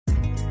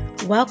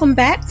Welcome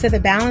back to the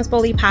Balance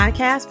Bully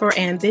podcast for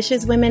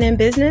ambitious women in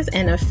business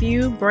and a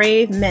few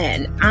brave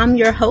men. I'm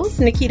your host,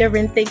 Nikita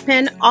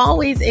Renthigpen,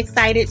 always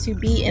excited to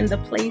be in the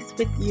place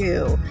with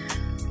you.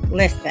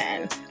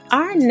 Listen,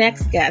 our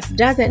next guest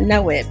doesn't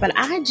know it, but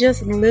I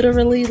just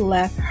literally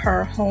left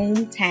her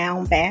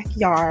hometown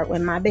backyard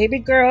when my baby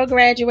girl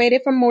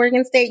graduated from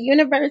Morgan State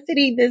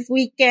University this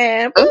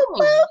weekend.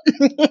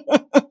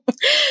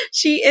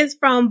 She is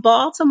from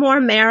Baltimore,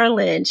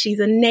 Maryland. She's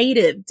a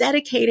native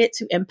dedicated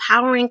to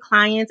empowering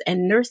clients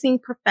and nursing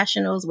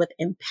professionals with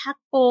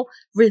impactful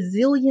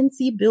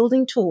resiliency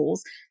building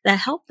tools that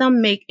help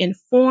them make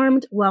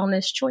informed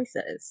wellness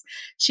choices.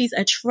 She's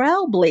a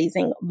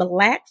trailblazing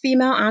Black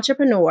female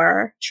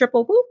entrepreneur,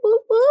 triple whoop,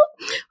 whoop,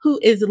 whoop, who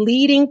is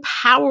leading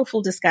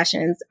powerful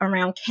discussions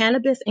around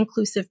cannabis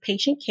inclusive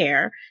patient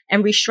care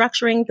and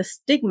restructuring the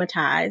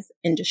stigmatized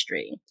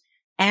industry.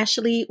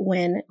 Ashley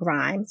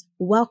Wynn-Grimes,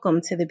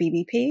 welcome to the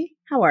BBP.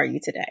 How are you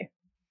today?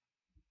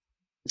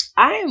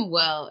 I am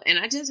well. And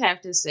I just have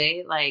to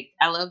say,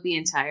 I love the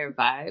entire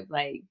vibe,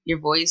 your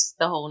voice,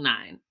 the whole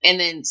nine. And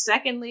then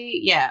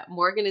secondly,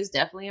 Morgan is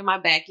definitely in my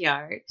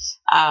backyard.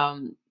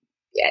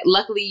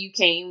 Luckily you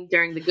came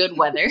during the good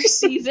weather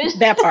season.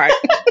 That part.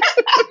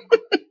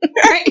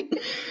 Right.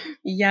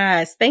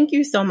 Yes. Thank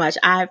you so much.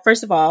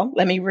 First of all,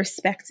 let me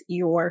respect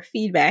your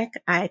feedback.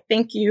 I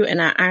thank you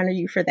and I honor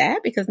you for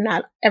that because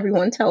not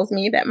everyone tells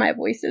me that my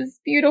voice is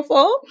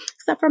beautiful,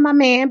 except for my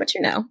man. But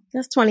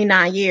that's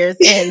 29 years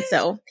in,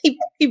 so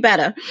he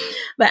better.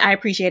 But I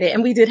appreciate it.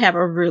 And we did have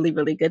a really,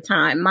 really good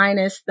time,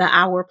 minus the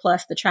hour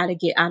plus to try to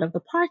get out of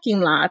the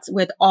parking lots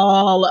with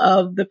all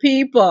of the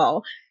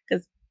people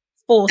because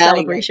full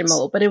celebration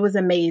mode. But it was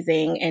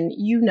amazing. And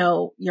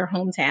your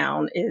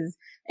hometown is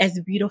as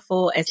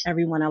beautiful as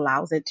everyone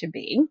allows it to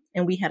be.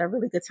 And we had a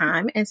really good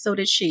time. And so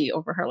did she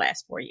over her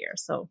last 4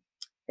 years. So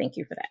thank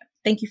you for that.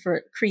 Thank you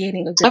for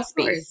creating a good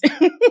space.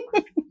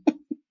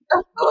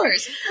 Of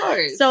course.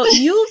 So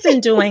you've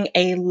been doing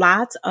a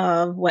lot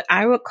of what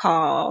I would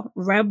call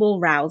rebel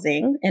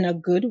rousing in a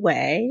good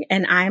way.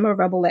 And I'm a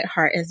rebel at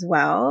heart as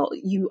well.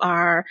 You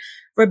are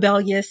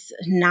rebellious,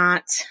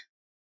 not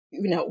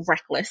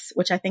reckless,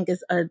 which I think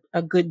is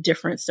a good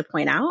difference to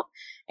point out.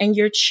 And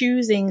you're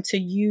choosing to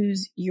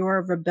use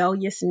your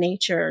rebellious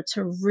nature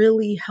to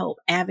really help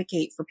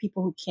advocate for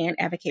people who can't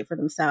advocate for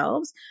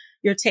themselves.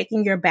 You're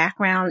taking your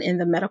background in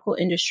the medical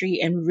industry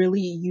and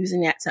really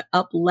using that to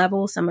up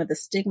level some of the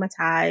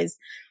stigmatized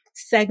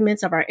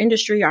segments of our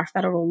industry, our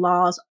federal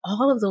laws,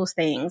 all of those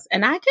things.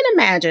 And I can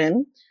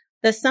imagine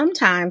that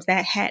sometimes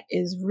that hat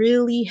is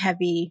really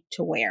heavy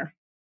to wear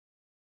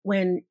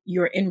when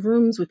you're in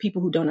rooms with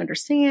people who don't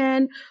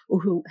understand or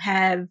who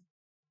have,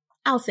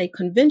 I'll say,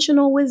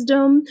 conventional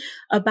wisdom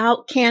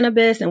about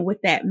cannabis and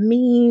what that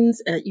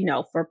means,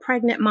 for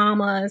pregnant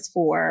mamas,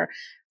 for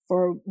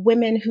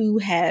women who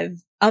have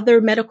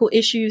other medical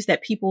issues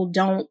that people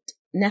don't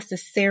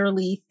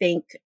necessarily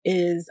think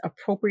is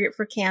appropriate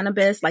for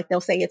cannabis. Like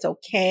they'll say it's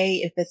okay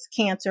if it's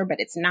cancer,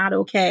 but it's not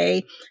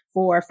okay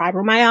for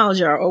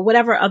fibromyalgia or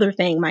whatever other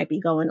thing might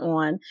be going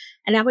on.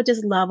 And I would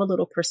just love a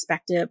little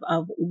perspective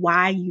of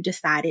why you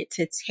decided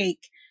to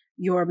take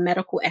your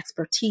medical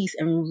expertise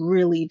and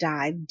really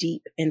dive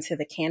deep into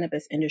the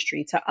cannabis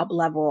industry to up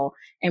level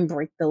and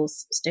break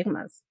those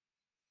stigmas.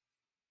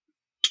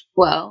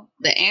 Well,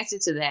 the answer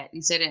to that,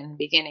 you said it in the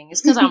beginning, is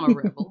because I'm a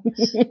rebel.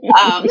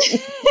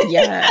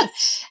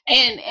 Yes.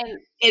 And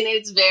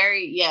it's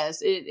very, yes,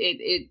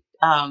 it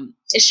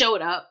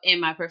showed up in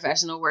my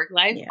professional work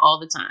life all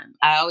the time.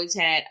 I always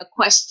had a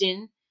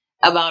question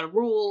about a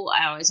rule.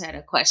 I always had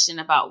a question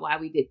about why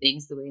we did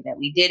things the way that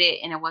we did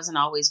it. And it wasn't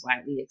always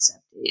widely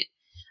accepted.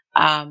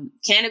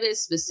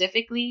 Cannabis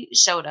specifically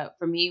showed up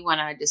for me when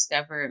I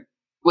discovered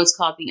what's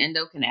called the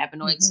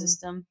endocannabinoid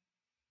system.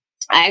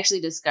 I actually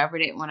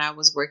discovered it when I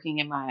was working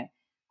in my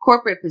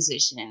corporate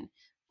position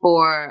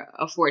for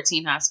a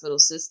 14 hospital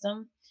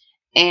system.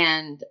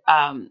 And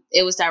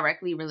it was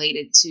directly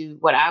related to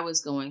what I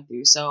was going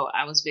through. So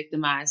I was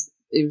victimized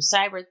through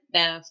cyber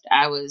theft.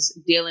 I was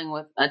dealing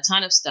with a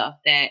ton of stuff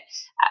that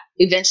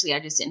eventually I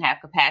just didn't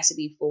have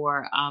capacity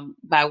for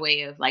by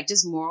way of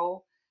just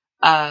moral,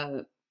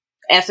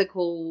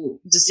 ethical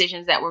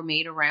decisions that were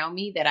made around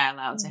me that I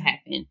allowed to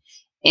happen.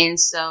 And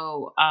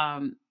so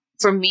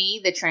for me,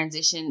 the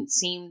transition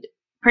seemed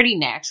pretty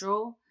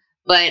natural.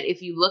 But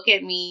if you look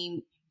at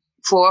me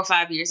 4 or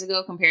 5 years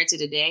ago compared to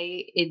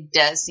today, it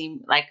does seem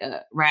like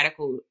a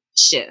radical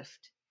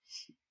shift.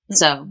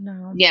 So,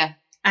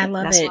 I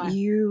love it.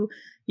 Why.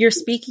 You're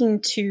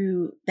speaking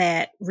to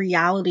that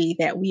reality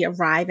that we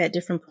arrive at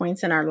different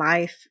points in our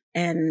life.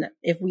 And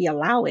if we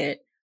allow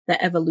it,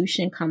 the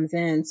evolution comes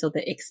in so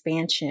the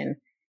expansion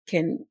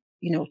can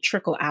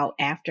trickle out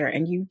after,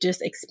 and you've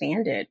just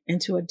expanded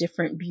into a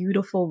different,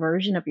 beautiful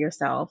version of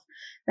yourself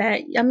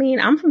that,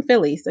 I'm from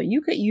Philly, so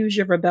you could use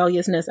your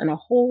rebelliousness in a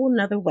whole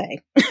nother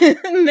way.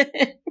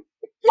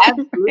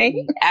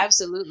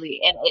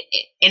 Absolutely.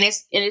 And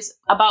it's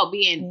about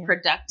being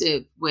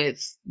productive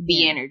with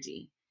the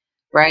energy,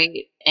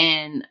 right?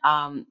 And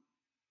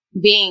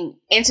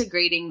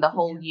integrating the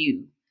whole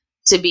you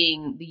to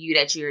being the you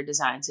that you're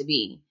designed to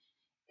be.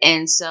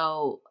 And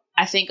so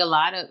I think a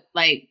lot of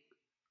like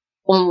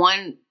on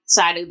one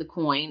side of the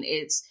coin,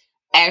 it's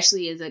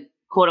Ashley is a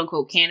quote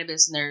unquote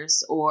cannabis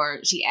nurse, or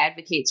she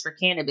advocates for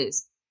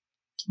cannabis.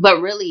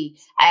 But really,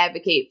 I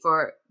advocate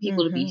for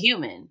people to be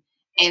human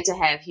and to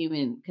have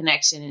human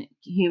connection and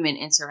human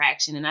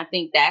interaction. And I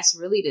think that's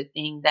really the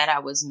thing that I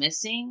was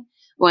missing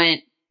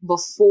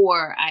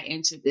before I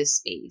entered this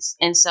space.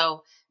 And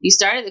so you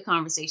started the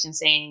conversation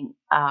saying,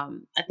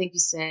 I think you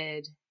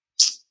said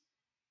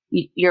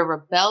you're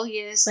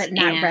rebellious, but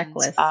not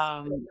reckless.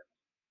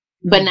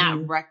 But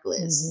not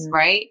reckless,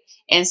 right?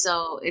 And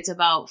so it's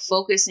about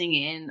focusing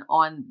in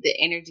on the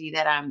energy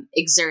that I'm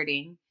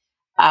exerting,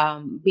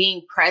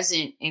 being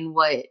present in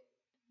what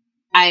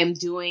I am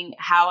doing,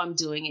 how I'm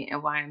doing it,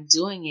 and why I'm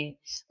doing it.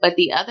 But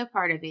the other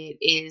part of it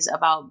is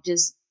about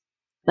just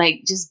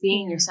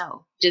being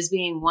yourself, just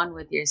being one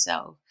with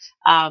yourself.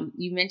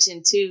 You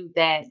mentioned too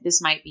that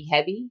this might be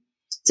heavy.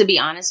 To be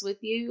honest with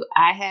you,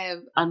 I have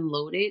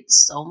unloaded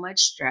so much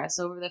stress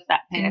over the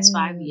past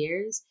 5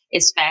 years.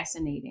 It's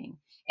fascinating.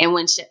 And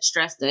when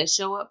stress does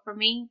show up for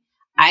me,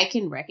 I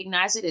can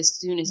recognize it as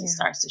soon as it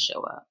starts to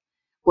show up.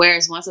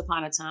 Whereas once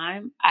upon a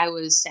time, I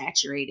was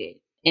saturated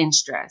in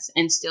stress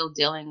and still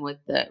dealing with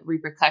the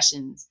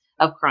repercussions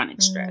of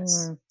chronic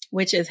stress.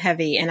 Which is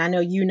heavy. And I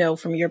know, you know,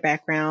 from your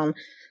background,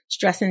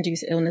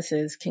 stress-induced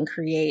illnesses can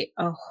create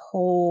a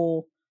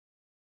whole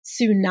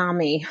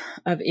tsunami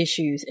of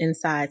issues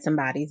inside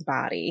somebody's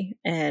body.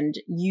 And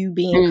you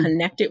being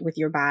connected with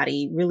your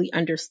body, really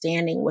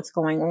understanding what's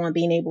going on,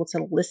 being able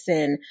to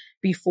listen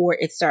before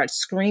it starts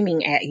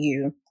screaming at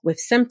you with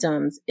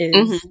symptoms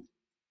is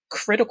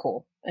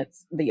critical.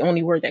 That's the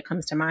only word that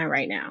comes to mind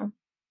right now.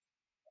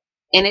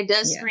 And it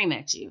does scream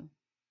at you.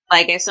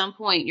 Like at some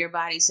point, your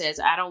body says,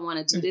 I don't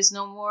want to do this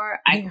no more.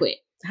 I quit.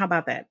 How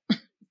about that?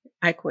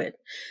 I quit.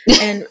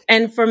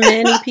 And for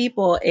many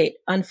people, it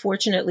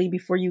unfortunately,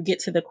 before you get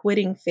to the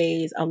quitting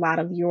phase, a lot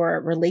of your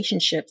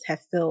relationships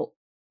have felt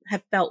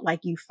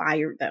like you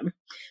fired them,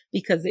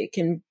 because it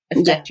can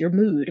affect your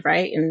mood,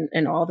 right?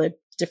 And all the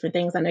different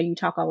things. I know you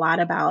talk a lot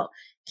about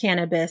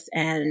cannabis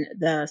and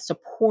the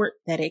support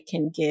that it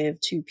can give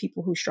to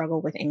people who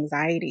struggle with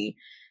anxiety,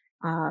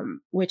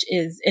 which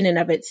is in and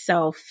of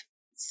itself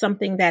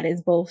something that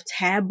is both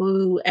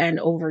taboo and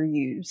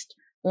overused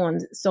on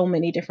so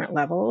many different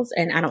levels.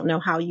 And I don't know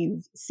how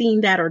you've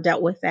seen that or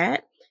dealt with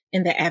that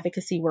in the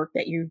advocacy work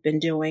that you've been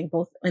doing,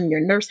 both in your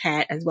nurse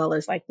hat as well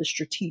as like the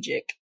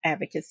strategic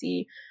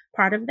advocacy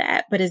part of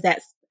that. But is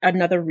that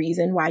another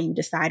reason why you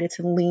decided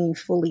to lean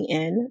fully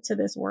in to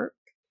this work?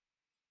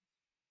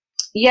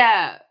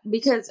 Yeah,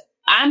 because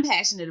I'm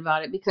passionate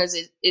about it, because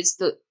it's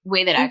the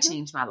way that I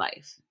changed my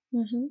life.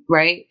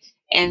 Right.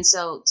 And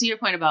so to your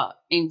point about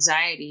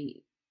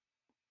anxiety,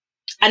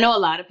 I know a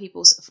lot of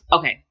people.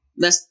 Okay.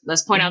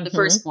 Let's point out the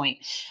first point.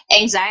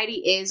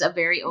 Anxiety is a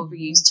very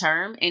overused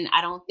term. And I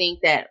don't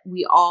think that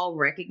we all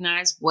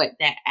recognize what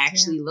that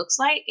actually looks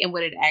like and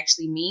what it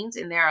actually means.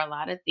 And there are a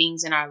lot of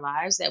things in our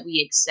lives that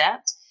we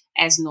accept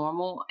as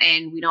normal,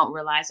 and we don't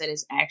realize that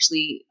it's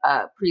actually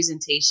a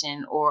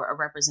presentation or a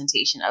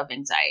representation of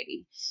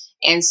anxiety.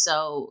 And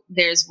so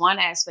there's one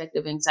aspect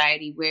of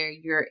anxiety where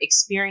you're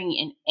experiencing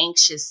an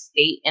anxious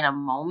state in a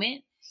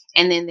moment.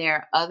 And then there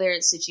are other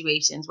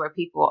situations where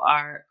people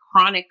are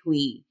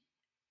chronically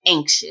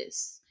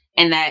anxious,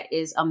 and that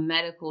is a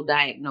medical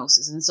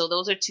diagnosis. And so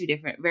those are two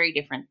very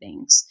different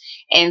things.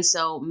 And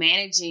so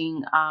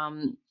managing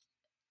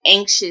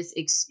anxious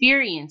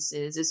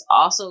experiences is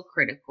also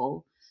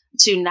critical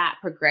to not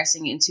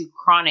progressing into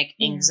chronic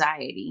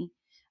anxiety.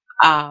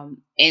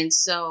 And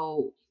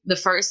so the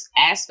first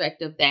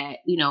aspect of that,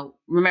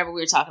 remember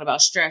we were talking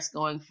about stress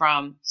going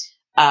from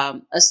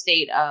a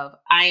state of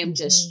I am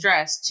just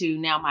stressed to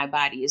now my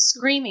body is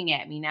screaming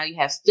at me. Now you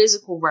have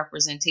physical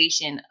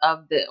representation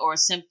of or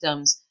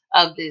symptoms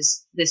of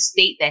this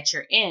state that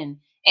you're in,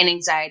 and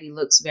anxiety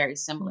looks very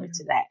similar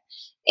to that.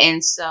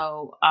 And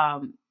so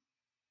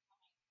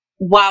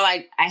while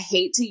I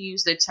hate to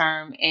use the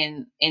term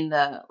in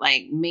the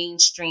like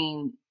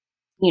mainstream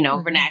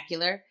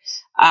vernacular,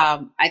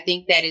 I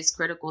think that it's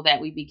critical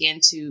that we begin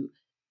to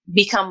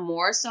become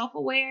more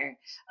self-aware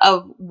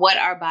of what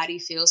our body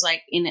feels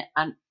like in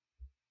an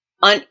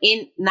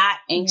not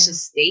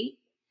anxious state.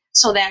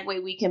 So that way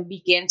we can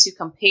begin to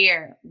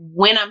compare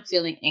when I'm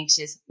feeling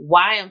anxious,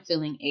 why I'm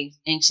feeling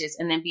anxious,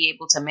 and then be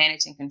able to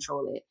manage and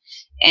control it.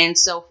 And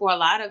so for a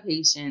lot of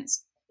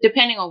patients,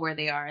 depending on where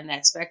they are in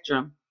that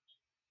spectrum,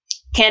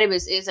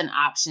 cannabis is an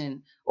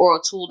option or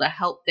a tool to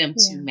help them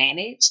to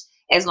manage,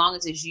 as long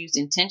as it's used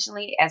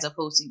intentionally, as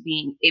opposed to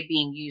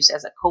being used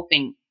as a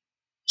coping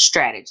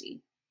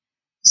strategy.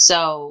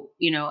 So,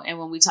 and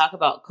when we talk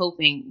about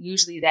coping,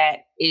 usually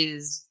that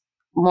is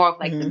more of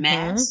like the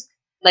mask,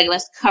 like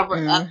let's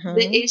cover up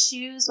the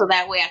issues so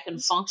that way I can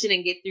function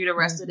and get through the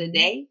rest of the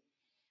day,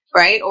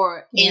 right?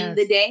 Or in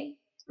the day,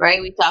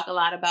 right? We talk a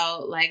lot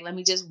about like, let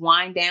me just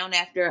wind down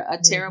after a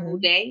terrible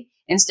day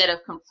instead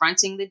of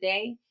confronting the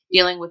day,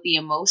 dealing with the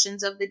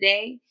emotions of the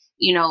day.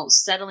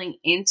 settling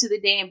into the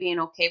day and being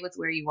okay with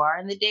where you are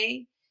in the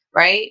day.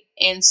 Right.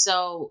 And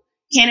so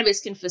cannabis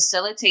can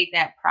facilitate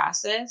that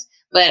process,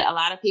 but a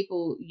lot of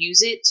people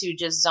use it to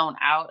just zone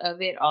out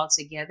of it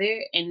altogether.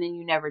 And then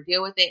you never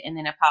deal with it. And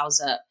then it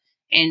piles up.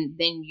 And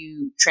then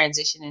you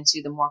transition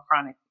into the more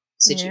chronic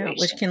situation. Yeah,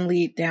 which can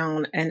lead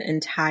down an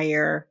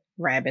entire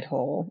rabbit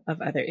hole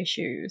of other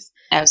issues.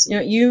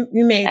 Absolutely. You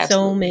made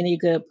so many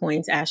good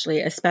points,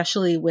 Ashley,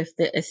 especially with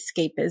the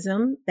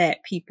escapism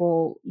that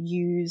people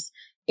use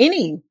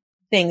anything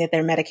that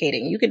they're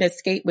medicating. You can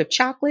escape with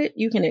chocolate.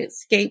 You can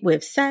escape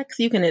with sex.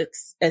 You can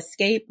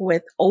escape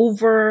with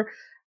over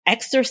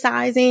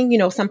exercising,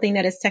 something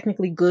that is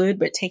technically good,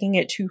 but taking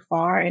it too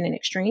far in an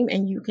extreme.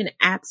 And you can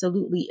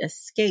absolutely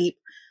escape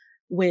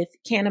with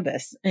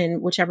cannabis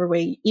in whichever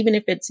way, even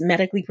if it's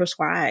medically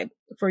prescribed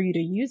for you to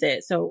use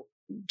it. So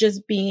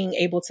just being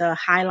able to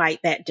highlight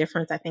that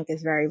difference, I think,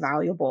 is very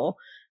valuable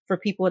for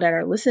people that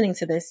are listening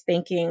to this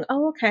thinking,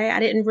 oh, okay, I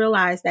didn't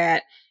realize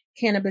that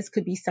cannabis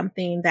could be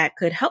something that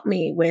could help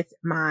me with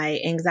my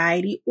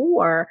anxiety,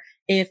 or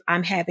if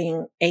I'm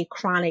having a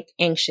chronic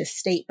anxious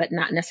state, but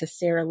not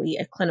necessarily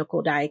a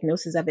clinical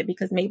diagnosis of it,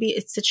 because maybe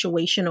it's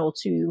situational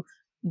to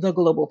the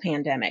global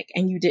pandemic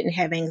and you didn't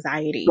have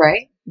anxiety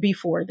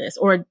before this,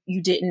 or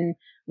you didn't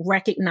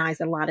recognize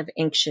a lot of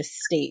anxious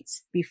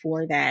states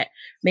before that.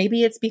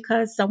 Maybe it's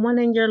because someone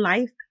in your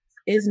life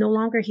is no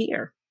longer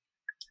here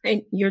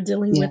and you're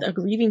dealing with a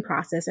grieving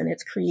process, and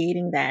it's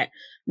creating that.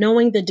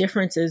 Knowing the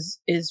differences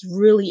is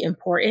really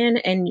important.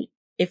 And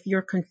if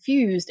you're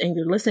confused and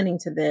you're listening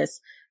to this,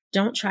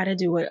 don't try to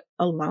do it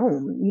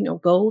alone.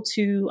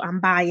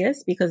 I'm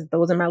biased because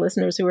those of my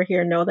listeners who are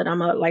here know that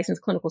I'm a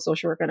licensed clinical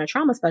social worker and a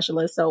trauma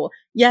specialist. So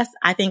yes,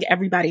 I think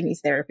everybody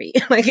needs therapy.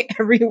 Like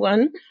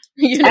everyone,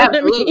 you know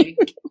Absolutely.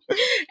 What I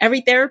mean?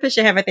 Every therapist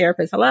should have a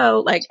therapist.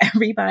 Hello. Like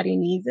everybody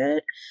needs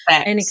it.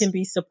 Facts. And it can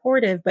be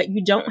supportive, but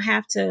you don't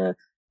have to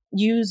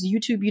use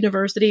YouTube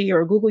University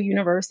or Google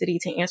University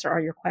to answer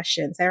all your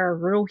questions. There are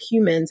real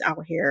humans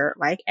out here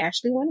like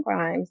Ashley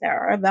Wynn-Grimes that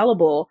are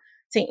available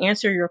to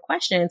answer your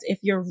questions if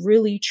you're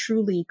really,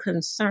 truly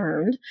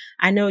concerned.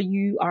 I know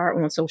you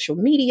are on social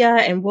media,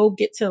 and we'll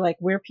get to like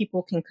where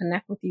people can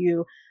connect with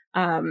you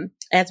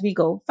as we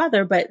go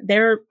further, but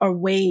there are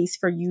ways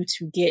for you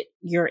to get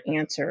your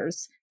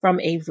answers from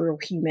a real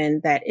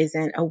human that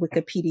isn't a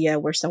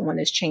Wikipedia where someone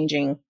is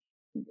changing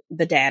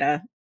the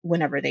data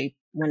whenever they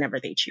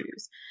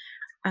choose.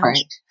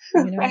 Right.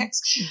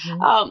 Facts.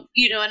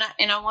 Mm-hmm.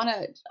 And I want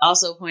to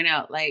also point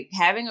out, like,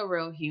 having a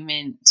real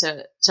human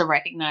to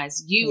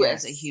recognize you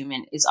as a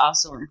human is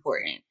also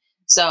important.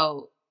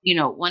 So,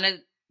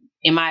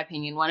 in my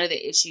opinion, one of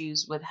the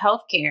issues with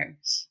healthcare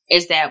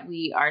is that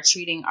we are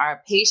treating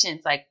our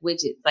patients like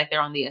widgets, like they're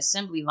on the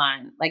assembly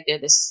line, like they're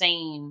the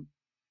same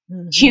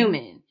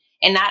human,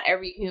 and not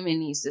every human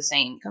needs the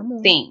same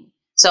thing.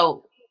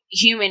 So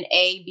human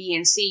A, B,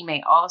 and C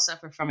may all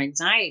suffer from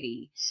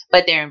anxiety,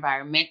 but their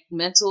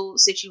environmental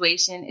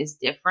situation is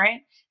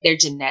different. Their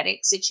genetic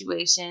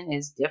situation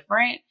is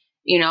different.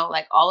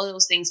 Like all of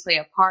those things play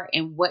a part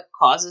in what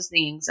causes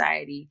the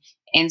anxiety.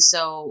 And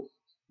so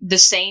the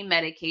same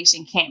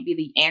medication can't be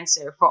the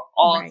answer for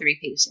all three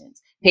patients.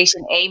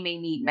 Patient A may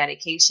need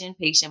medication.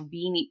 Patient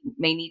B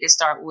may need to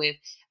start with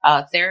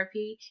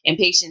therapy, and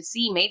patient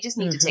C may just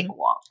need to take a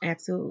walk.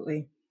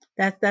 Absolutely.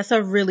 That's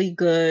a really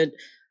good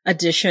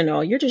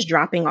additional. You're just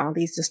dropping all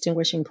these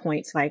distinguishing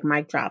points like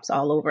mic drops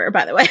all over,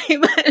 by the way,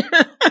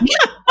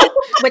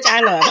 which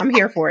I love. I'm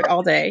here for it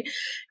all day.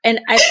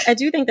 And I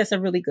do think that's a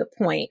really good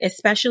point,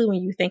 especially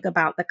when you think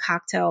about the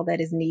cocktail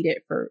that is needed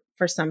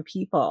for some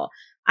people.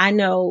 I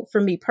know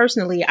for me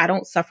personally, I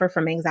don't suffer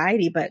from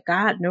anxiety, but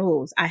God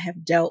knows I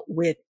have dealt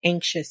with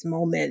anxious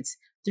moments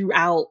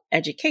throughout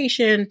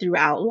education,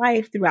 throughout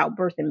life, throughout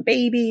birthing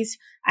babies.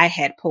 I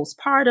had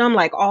postpartum,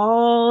 like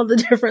all the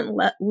different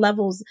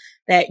levels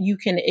that you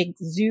can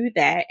exude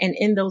that. And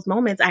in those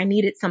moments, I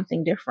needed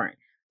something different.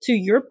 To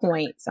your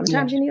point,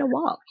 sometimes you need a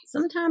walk.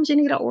 Sometimes you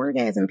need an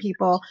orgasm,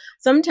 people.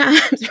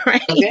 Sometimes,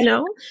 right?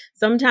 Okay.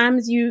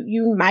 Sometimes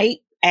you might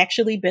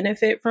actually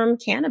benefit from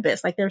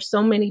cannabis. Like there's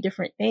so many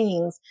different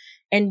things,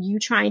 and you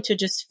trying to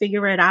just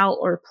figure it out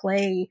or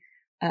play.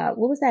 What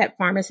was that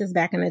pharmacist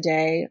back in the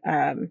day?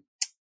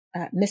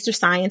 Mr.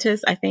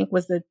 Scientist, I think,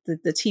 was the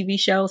TV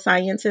show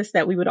Scientist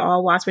that we would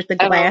all watch with the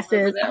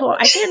glasses.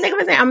 I can't think of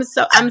his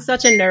name. I'm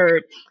such a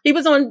nerd. He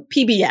was on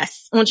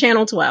PBS on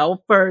Channel 12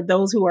 for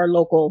those who are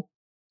local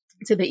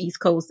to the East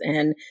Coast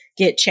and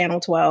get Channel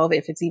 12,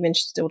 if it's even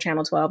still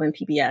Channel 12 and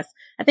PBS.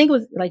 I think it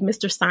was like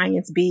Mr.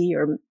 Science B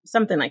or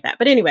something like that.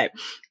 But anyway,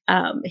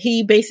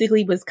 he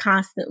basically was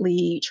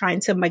constantly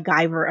trying to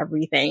MacGyver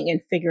everything and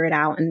figure it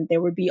out. And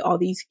there would be all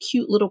these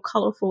cute little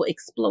colorful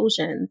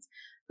explosions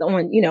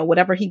on,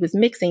 whatever he was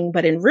mixing.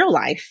 But in real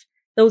life,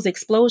 those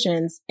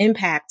explosions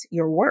impact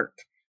your work.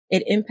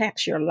 It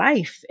impacts your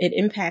life. It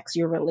impacts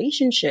your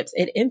relationships.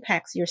 It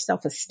impacts your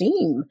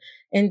self-esteem.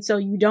 And so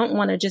you don't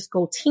want to just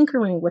go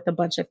tinkering with a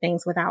bunch of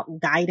things without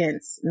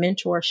guidance,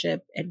 mentorship,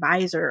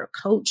 advisor,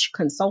 coach,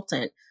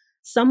 consultant,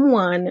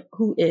 someone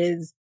who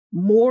is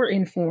more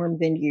informed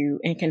than you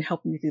and can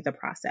help you through the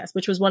process,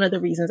 which was one of the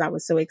reasons I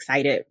was so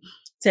excited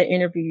to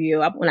interview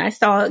you. When I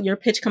saw your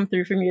pitch come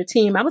through from your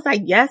team, I was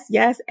like, yes,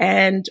 yes,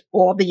 and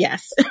all the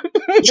yes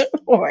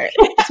for it.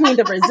 Between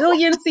the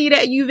resiliency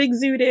that you've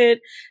exuded,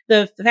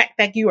 the fact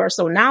that you are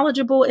so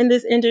knowledgeable in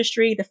this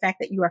industry, the fact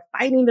that you are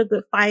fighting the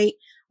good fight,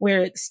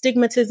 where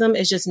stigmatism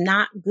is just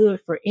not good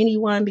for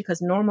anyone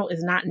because normal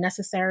is not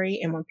necessary.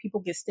 And when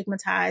people get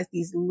stigmatized,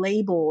 these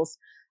labels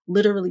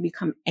literally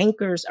become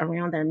anchors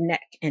around their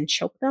neck and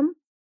choke them,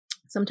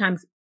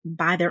 sometimes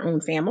by their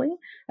own family.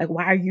 Like,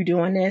 why are you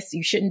doing this?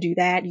 You shouldn't do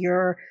that.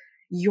 You're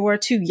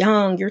too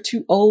young. You're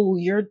too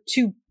old. You're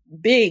too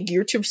big.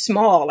 You're too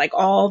small. Like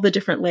all the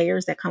different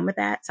layers that come with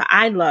that. So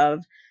I love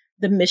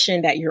the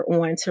mission that you're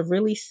on to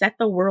really set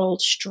the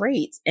world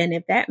straight. And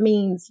if that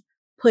means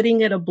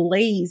putting it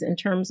ablaze in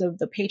terms of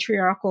the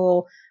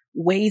patriarchal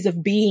ways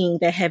of being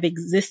that have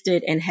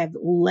existed and have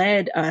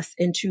led us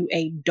into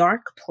a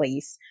dark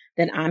place,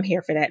 then I'm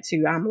here for that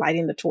too. I'm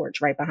lighting the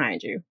torch right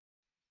behind you.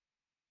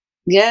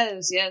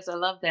 Yes, yes, I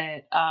love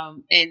that.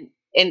 And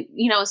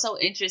it's so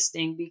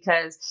interesting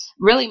because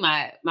really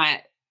my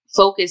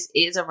focus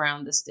is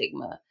around the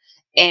stigma,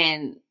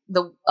 and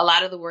a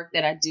lot of the work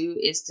that I do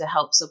is to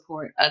help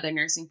support other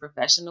nursing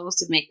professionals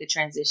to make the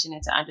transition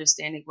into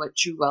understanding what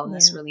true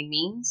wellness really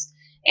means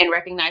and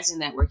recognizing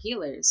that we're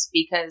healers.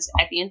 Because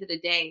at the end of the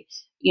day,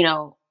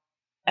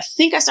 I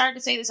think I started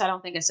to say this. I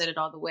don't think I said it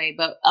all the way,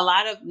 but a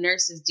lot of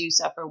nurses do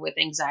suffer with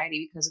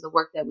anxiety because of the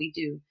work that we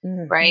do,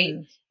 right?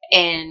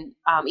 And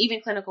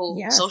even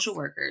clinical social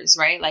workers,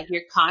 right? Like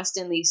you're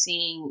constantly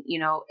seeing,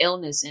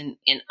 illness and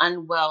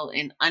unwell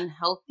and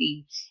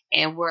unhealthy,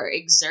 and we're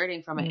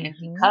exerting from an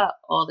empty cup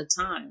all the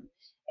time.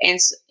 And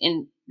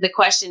the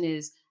question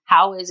is,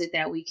 how is it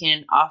that we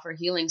can offer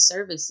healing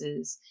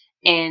services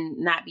and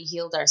not be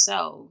healed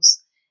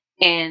ourselves?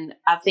 And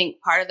I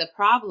think part of the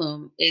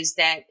problem is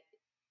that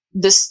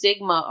the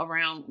stigma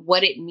around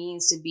what it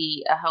means to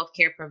be a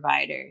healthcare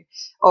provider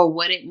or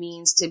what it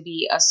means to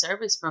be a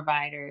service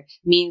provider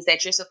means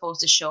that you're supposed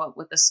to show up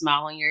with a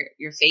smile on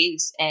your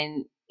face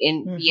and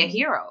be a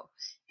hero.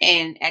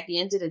 And at the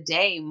end of the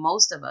day,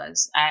 most of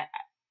us, I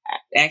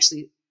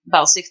actually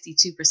about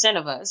 62%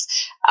 of us,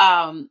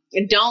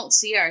 don't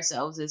see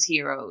ourselves as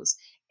heroes.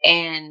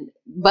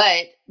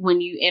 But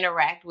when you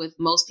interact with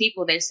most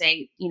people, they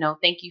say,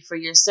 thank you for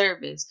your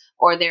service,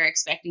 or they're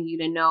expecting you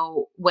to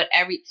know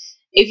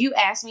if you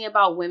ask me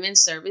about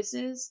women's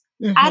services,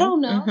 I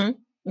don't know.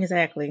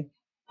 Exactly.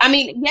 I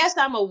mean, yes,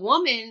 I'm a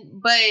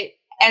woman, but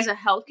as a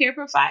healthcare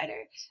provider,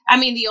 I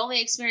mean, the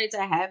only experience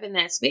I have in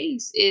that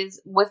space is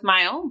with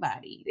my own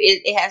body.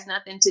 It has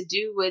nothing to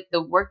do with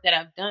the work that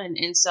I've done.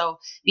 And so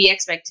the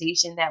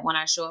expectation that when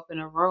I show up in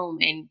a room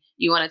and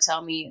you want to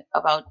tell me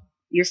about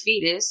your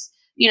fetus,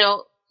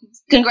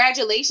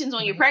 congratulations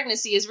on your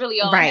pregnancy is really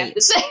all I have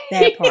to say.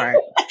 That part.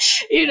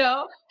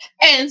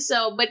 And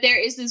so, but there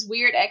is this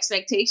weird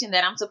expectation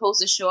that I'm supposed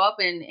to show up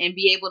and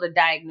be able to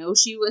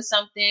diagnose you with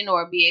something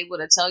or be able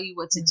to tell you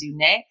what to do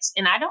next.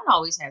 And I don't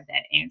always have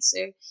that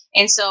answer.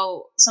 And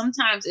so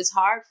sometimes it's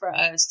hard for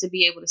us to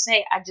be able to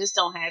say, I just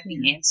don't have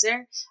the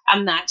answer.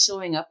 I'm not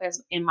showing up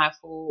as in my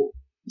full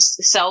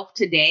self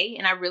today.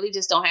 And I really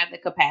just don't have the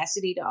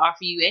capacity to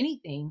offer you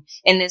anything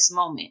in this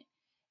moment.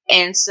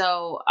 And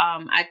so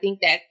I think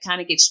that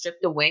kind of gets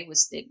stripped away with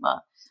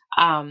stigma.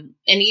 And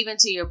even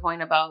to your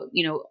point about,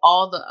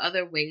 all the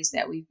other ways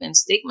that we've been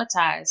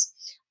stigmatized.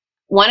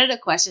 One of the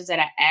questions that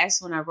I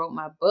asked when I wrote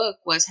my book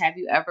was, have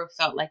you ever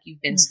felt like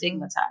you've been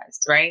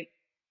stigmatized? Right.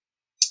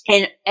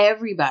 And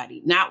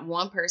everybody, not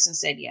one person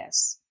said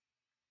yes.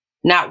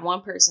 Not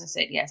one person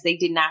said yes. They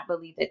did not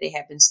believe that they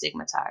had been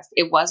stigmatized.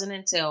 It wasn't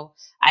until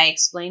I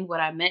explained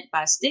what I meant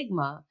by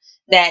stigma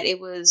that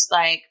it was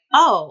like,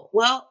 oh,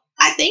 well,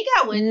 I think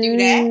I went through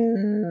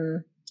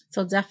that.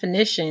 So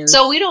definitions.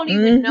 So we don't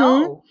even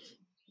know.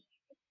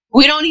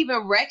 We don't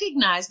even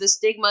recognize the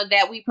stigma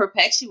that we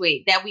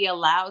perpetuate, that we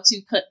allow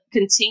to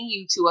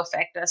continue to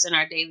affect us in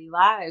our daily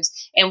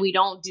lives, and we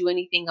don't do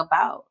anything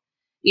about,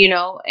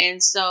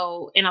 And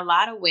so in a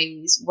lot of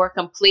ways, we're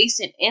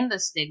complacent in the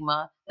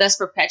stigma, thus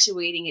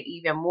perpetuating it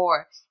even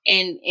more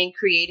and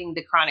creating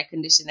the chronic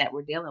condition that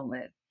we're dealing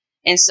with.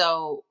 And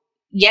so,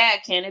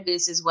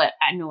 cannabis is what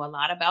I know a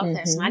lot about.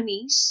 That's my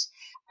niche.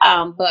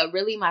 But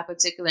really my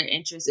particular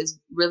interest is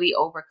really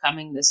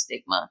overcoming the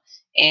stigma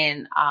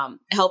and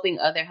helping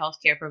other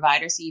healthcare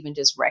providers to even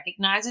just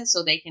recognize it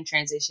so they can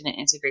transition and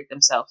integrate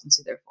themselves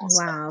into their full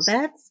selves. Wow,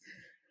 that's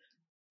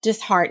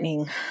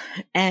disheartening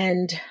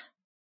and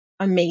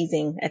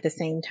amazing at the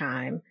same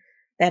time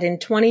that in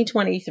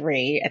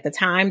 2023, at the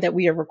time that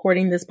we are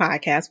recording this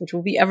podcast, which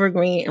will be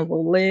evergreen and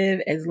will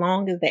live as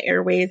long as the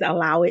airways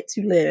allow it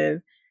to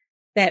live,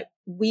 that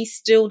we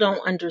still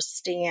don't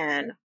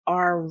understand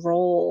our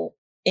role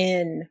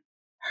in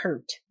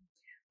hurt.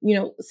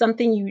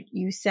 Something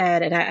you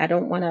said, and I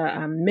don't want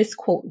to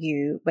misquote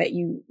you, but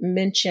you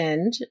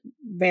mentioned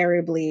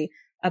variably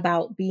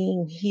about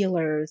being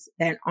healers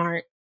that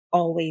aren't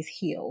always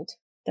healed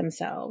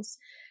themselves.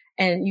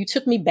 And you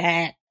took me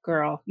back,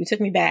 girl. You took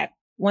me back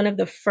one of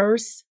the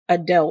first as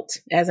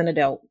an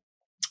adult,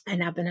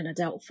 and I've been an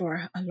adult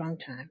for a long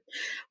time,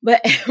 but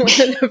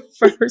one of the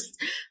first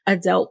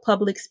adult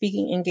public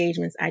speaking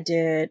engagements I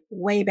did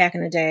way back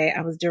in the day,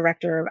 I was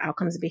director of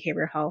outcomes of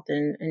behavioral health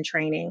and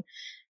training.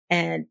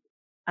 And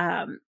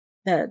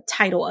the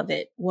title of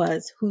it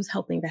was Who's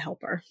Helping the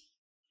Helper?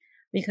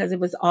 Because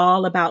it was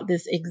all about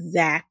this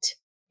exact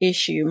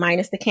issue,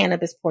 minus the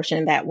cannabis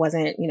portion that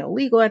wasn't,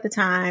 legal at the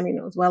time.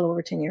 It was well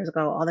over 10 years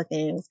ago, all the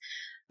things.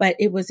 But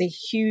it was a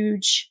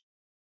huge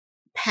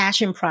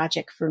passion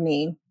project for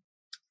me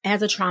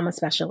as a trauma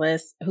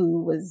specialist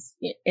who was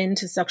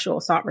into sexual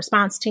assault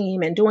response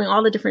team and doing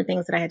all the different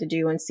things that I had to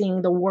do and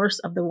seeing the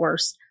worst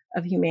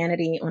of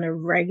humanity on a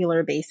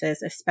regular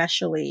basis,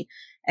 especially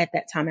at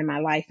that time in my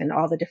life and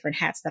all the different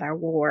hats that I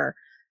wore,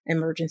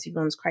 emergency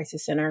rooms,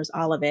 crisis centers,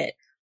 all of it.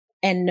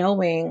 And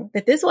knowing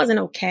that this wasn't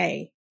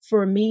okay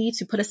for me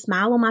to put a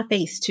smile on my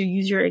face, to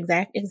use your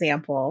exact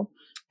example.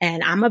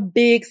 And I'm a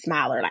big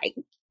smiler, like,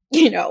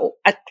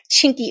 a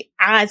chinky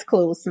eyes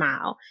closed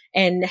smile,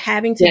 and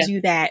having to do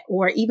that,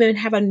 or even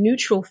have a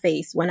neutral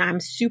face when I'm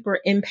super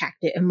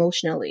impacted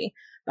emotionally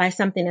by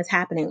something that's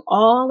happening.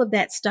 All of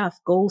that stuff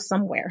goes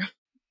somewhere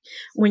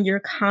when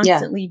you're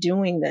constantly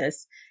doing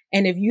this.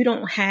 And if you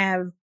don't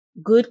have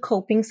good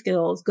coping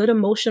skills, good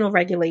emotional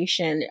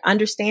regulation,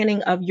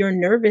 understanding of your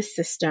nervous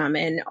system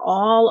and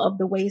all of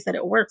the ways that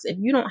it works, if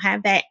you don't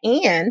have that,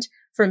 and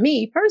for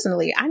me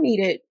personally, I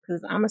needed,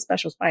 because I'm a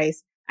special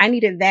spice, I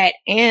needed that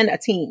and a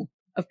team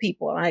of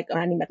people. Like,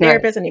 I need my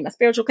therapist, I need my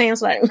spiritual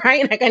counselor,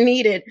 right? Like, I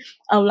needed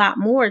a lot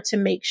more to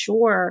make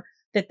sure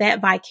that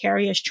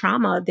vicarious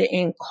trauma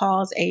didn't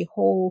cause a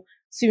whole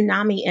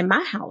tsunami in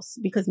my house,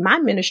 because my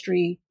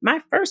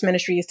first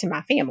ministry is to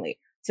my family,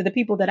 to the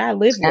people that I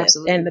live with,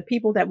 and the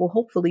people that will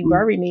hopefully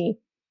bury me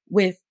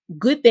with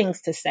good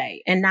things to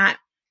say, and not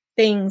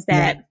things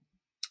that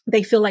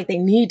they feel like they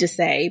need to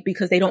say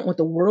because they don't want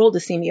the world to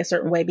see me a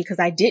certain way because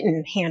I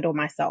didn't handle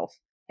myself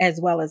as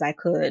well as I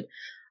could.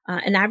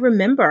 And I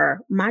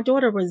remember my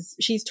daughter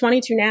she's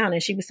 22 now,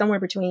 and she was somewhere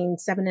between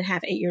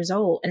 7.5, 8 years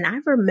old. And I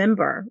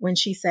remember when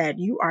she said,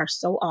 "You are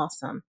so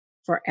awesome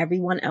for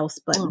everyone else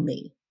but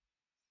me."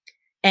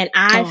 And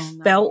I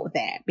felt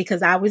that,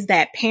 because I was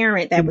that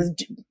parent that was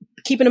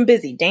keeping them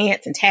busy,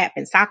 dance and tap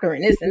and soccer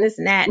and this and this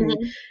and that and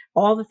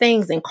all the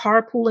things, and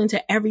carpooling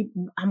to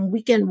I'm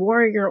weekend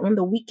warrior on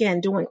the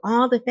weekend, doing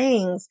all the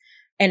things.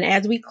 And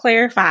as we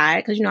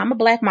clarified, because, I'm a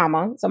Black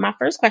mama. So my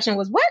first question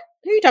was, what?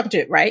 Who are you talking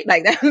to? Right?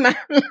 Like, that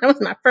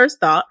was my first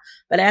thought.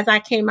 But as I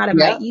came out of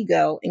my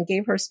ego and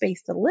gave her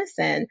space to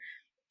listen,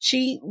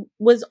 she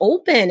was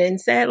open and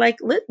said, like,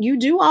 look, you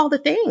do all the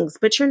things,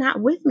 but you're not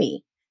with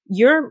me.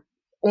 You're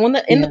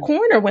in the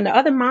corner when the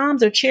other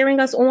moms are cheering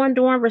us on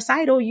during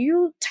recital,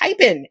 you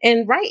typing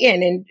and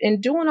writing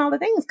and doing all the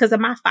things because of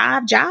my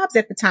 5 jobs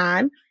at the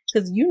time.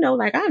 Because,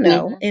 like I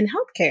know in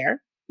healthcare,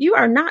 you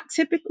are not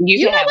typically,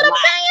 you know what I'm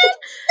saying?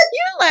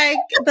 You like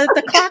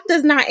the clock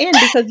does not end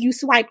because you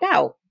swiped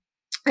out,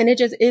 and it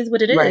just is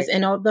what it is.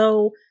 And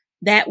although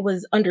that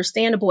was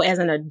understandable as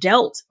an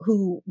adult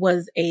who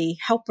was a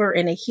helper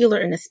and a healer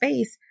in a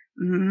space,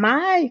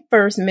 my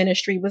first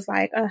ministry was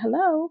like,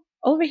 hello,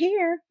 over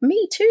here,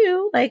 me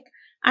too. Like,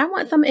 I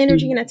want some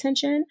energy and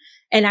attention.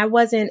 And I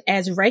wasn't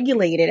as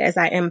regulated as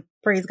I am,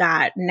 praise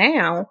God,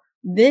 now,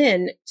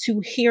 then to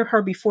hear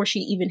her before she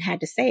even had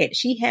to say it.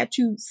 She had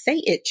to say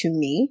it to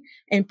me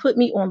and put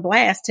me on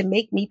blast to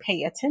make me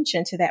pay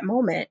attention to that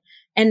moment.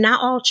 And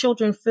not all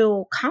children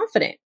feel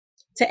confident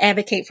to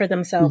advocate for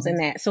themselves in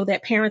that, so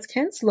that parents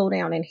can slow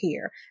down and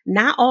hear.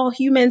 Not all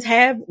humans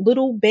have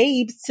little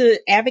babes to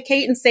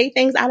advocate and say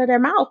things out of their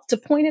mouth to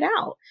point it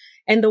out.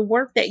 And the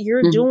work that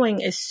you're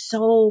doing is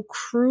so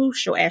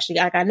crucial, Ashley.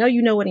 Like, I know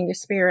you know it in your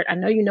spirit. I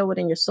know you know it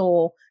in your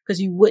soul,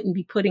 because you wouldn't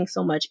be putting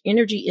so much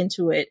energy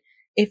into it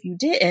if you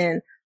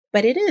didn't.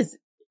 But it is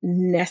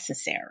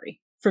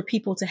necessary for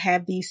people to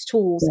have these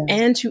tools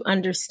and to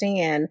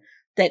understand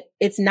that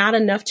it's not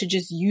enough to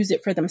just use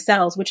it for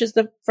themselves, which is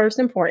the first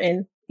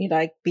important.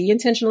 Like, be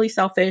intentionally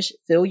selfish,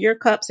 fill your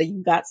cup so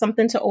you got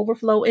something to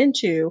overflow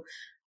into.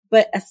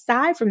 But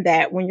aside from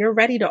that, when you're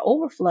ready to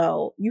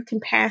overflow, you can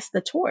pass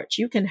the torch.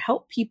 You can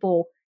help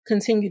people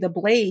continue the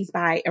blaze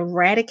by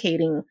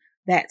eradicating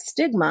that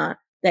stigma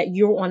that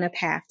you're on a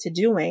path to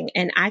doing.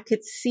 And I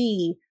could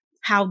see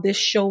how this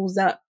shows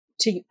up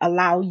to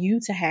allow you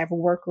to have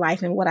work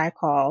life and what I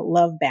call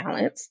love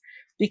balance,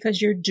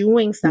 because you're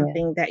doing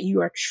something that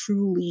you are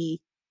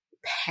truly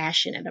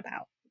passionate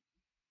about.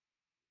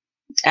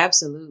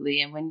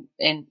 Absolutely.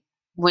 And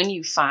when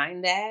you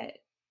find that,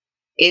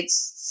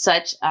 it's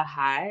such a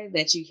high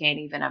that you can't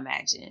even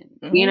imagine.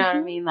 You know what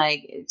I mean?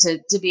 Like,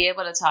 to be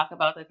able to talk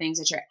about the things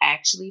that you're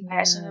actually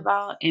passionate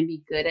about and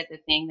be good at the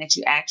thing that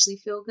you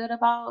actually feel good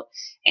about,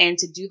 and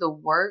to do the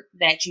work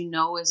that you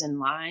know is in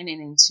line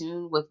and in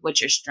tune with what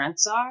your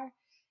strengths are.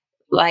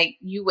 Like,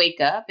 you wake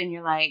up and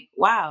you're like,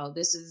 wow,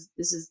 this is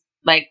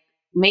like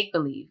make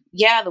believe.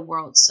 Yeah, the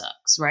world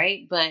sucks,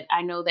 right? But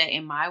I know that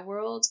in my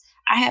world,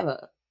 I have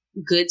a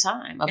good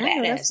time, a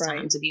badass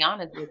time, to be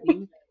honest with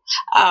you.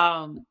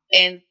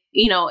 And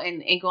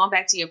and going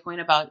back to your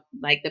point about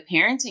like the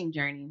parenting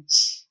journey,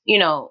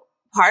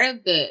 part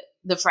of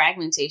the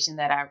fragmentation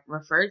that I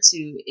referred to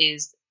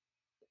is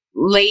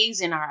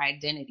lays in our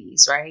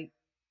identities, right?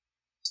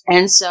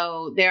 And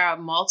so there are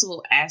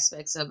multiple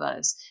aspects of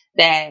us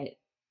that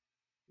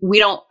we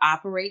don't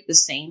operate the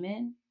same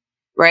in,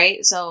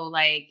 right? So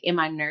like in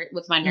my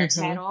with my nurse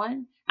hat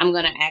on, I'm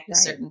going to act a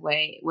certain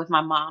way. With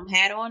my mom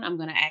hat on, I'm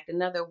going to act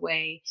another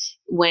way.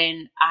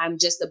 When I'm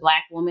just a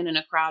Black woman in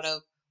a crowd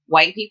of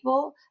white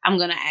people, I'm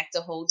going to act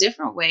a whole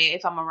different way.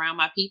 If I'm around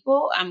my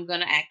people, I'm going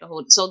to act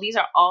so these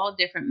are all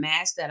different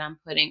masks that I'm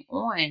putting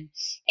on,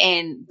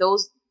 and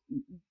those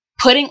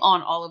putting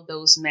on all of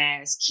those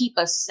masks keep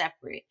us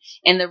separate.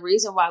 And the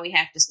reason why we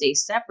have to stay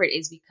separate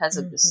is because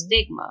of the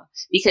stigma,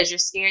 because you're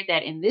scared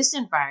that in this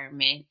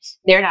environment,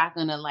 they're not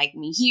going to like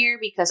me here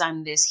because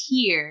I'm this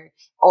here,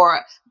 or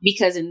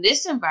because in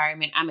this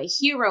environment, I'm a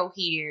hero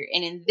here.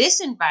 And in this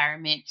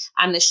environment,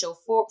 I'm the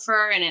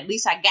chauffeur, and at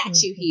least I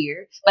got you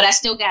here, but I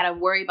still got to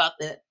worry about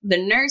the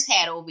nurse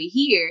hat over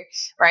here.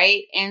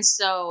 Right. And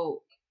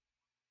so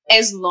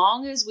as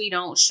long as we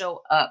don't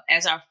show up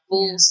as our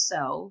full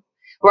self,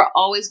 we're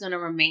always going to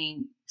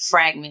remain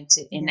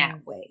fragmented in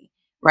that way,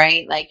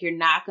 right? Like you're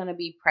not going to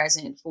be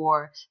present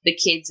for the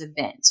kids'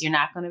 events. You're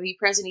not going to be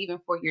present even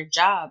for your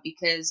job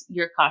because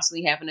you're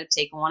constantly having to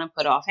take on and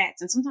put off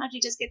hats. And sometimes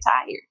you just get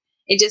tired.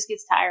 It just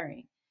gets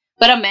tiring.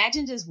 But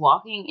imagine just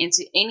walking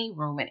into any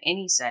room in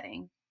any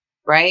setting,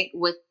 right?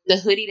 With the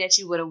hoodie that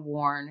you would have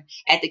worn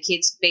at the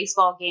kids'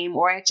 baseball game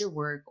or at your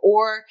work,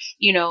 or,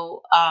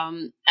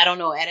 I don't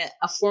know, at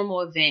a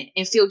formal event,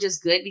 and feel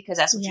just good because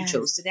that's what you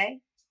chose today.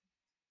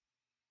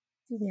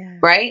 Yeah.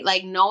 Right?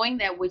 Like knowing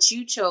that what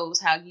you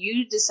chose, how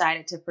you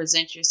decided to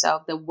present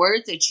yourself, the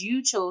words that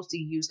you chose to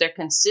use, they're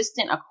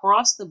consistent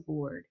across the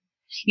board.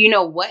 You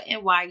know what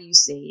and why you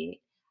say it,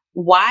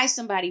 why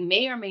somebody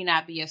may or may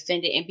not be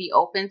offended, and be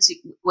open to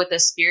with a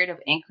spirit of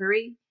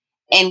inquiry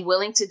and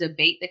willing to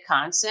debate the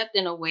concept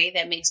in a way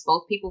that makes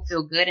both people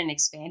feel good and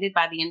expanded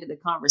by the end of the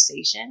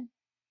conversation.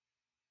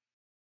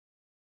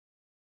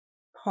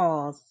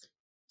 Pause.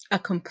 A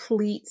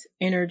complete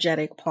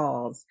energetic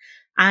pause.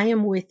 I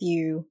am with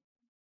you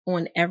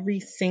on every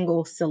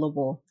single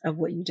syllable of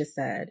what you just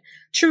said.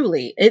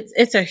 Truly,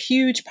 it's a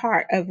huge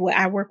part of what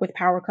I work with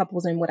power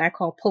couples and what I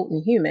call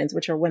potent humans,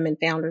 which are women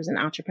founders and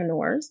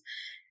entrepreneurs.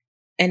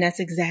 And that's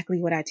exactly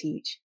what I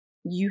teach.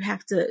 You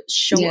have to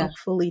show up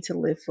fully to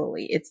live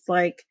fully. It's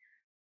like,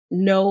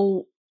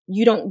 no,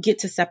 you don't get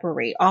to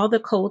separate. All the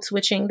code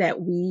switching that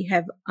we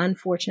have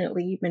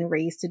unfortunately been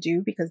raised to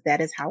do, because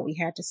that is how we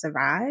had to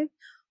survive,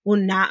 will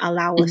not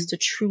allow us to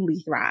truly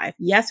thrive.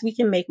 Yes, we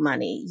can make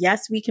money.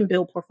 Yes, we can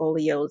build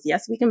portfolios.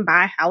 Yes, we can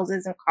buy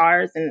houses and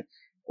cars and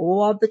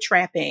all the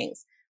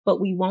trappings,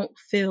 but we won't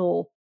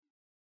feel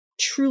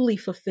truly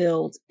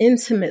fulfilled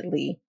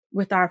intimately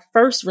with our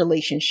first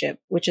relationship,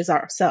 which is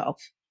ourself,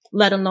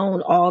 let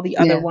alone all the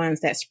other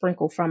ones that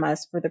sprinkle from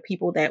us for the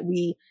people that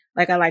we,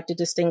 like I like to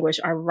distinguish,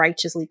 are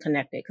righteously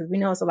connected. Because we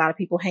know it's a lot of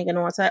people hanging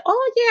on to,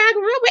 oh yeah, I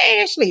grew up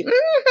with Ashley.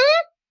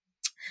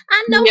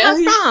 I know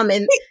her from,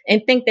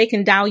 and think they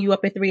can dial you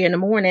up at 3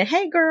 a.m.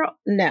 Hey girl,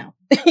 no,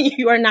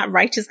 you are not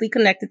righteously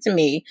connected to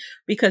me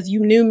because you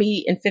knew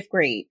me in 5th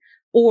grade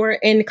or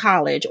in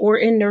college or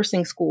in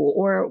nursing school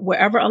or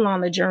wherever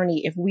along the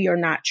journey. If we are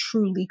not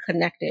truly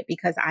connected,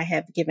 because I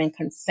have given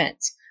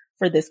consent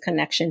for this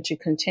connection to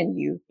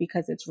continue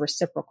because it's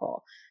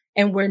reciprocal,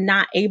 and we're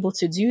not able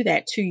to do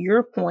that, to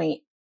your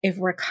point, if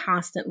we're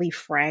constantly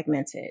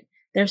fragmented.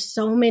 There's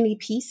so many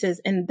pieces,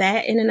 and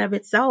that in and of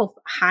itself,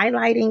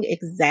 highlighting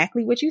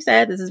exactly what you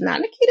said. This is not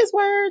Nikita's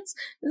words.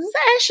 This is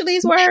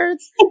Ashley's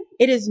words.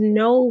 It is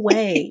no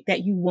way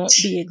that you won't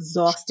be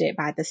exhausted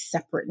by the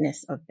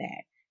separateness of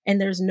that. And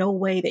there's no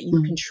way that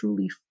you can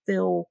truly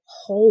feel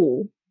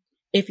whole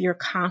if you're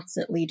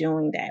constantly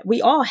doing that.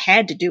 We all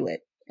had to do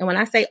it. And when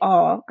I say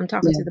all, I'm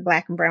talking to the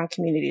Black and brown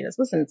community that's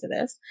listening to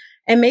this.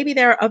 And maybe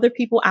there are other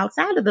people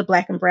outside of the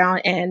Black and brown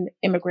and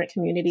immigrant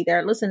community that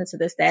are listening to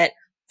this that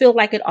feel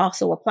like it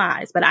also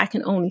applies, but I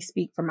can only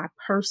speak from my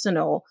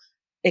personal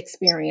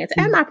experience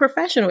and my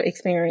professional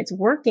experience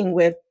working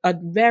with a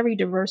very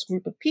diverse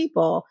group of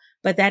people.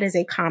 But that is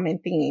a common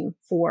theme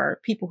for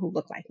people who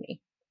look like me.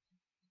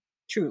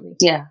 Truly.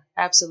 Yeah,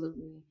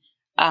 absolutely.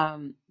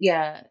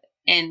 Yeah.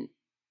 And,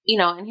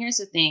 and here's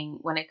the thing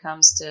when it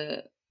comes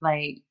to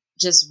like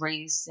just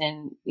race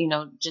and,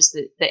 just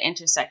the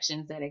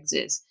intersections that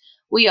exist,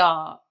 we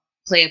all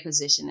play a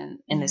position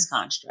in this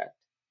construct.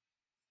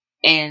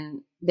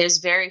 And there's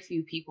very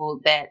few people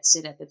that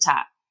sit at the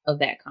top of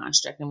that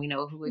construct, and we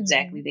know who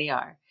exactly they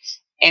are.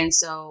 And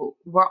so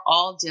we're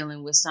all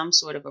dealing with some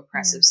sort of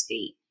oppressive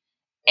state.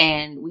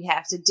 And we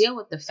have to deal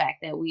with the fact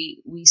that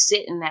we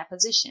sit in that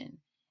position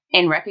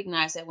and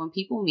recognize that when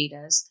people meet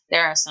us,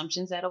 there are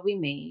assumptions that'll be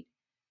made,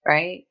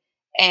 right?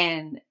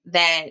 And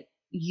that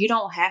you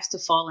don't have to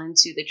fall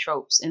into the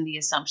tropes and the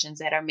assumptions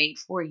that are made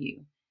for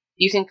you.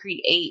 You can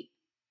create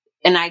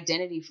an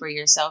identity for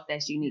yourself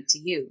that's unique to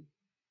you.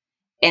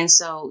 And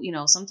so,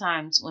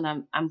 sometimes when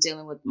I'm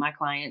dealing with my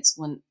clients,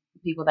 when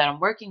people that I'm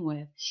working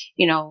with,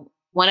 you know,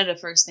 one of the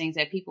first things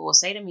that people will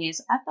say to me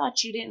is, I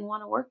thought you didn't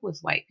want to work with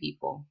white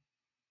people.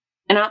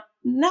 And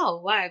no,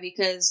 why?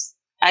 Because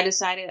I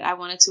decided I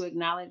wanted to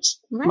acknowledge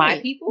my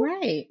people.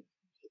 Right.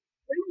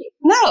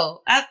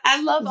 No,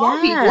 I love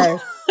all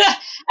people. Yes.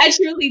 I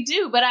truly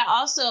do. But I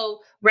also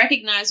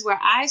recognize where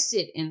I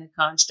sit in the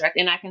construct,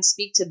 and I can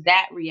speak to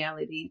that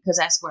reality because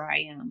that's where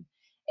I am.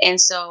 And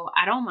so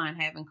I don't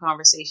mind having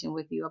conversation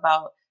with you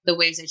about the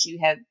ways that you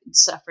have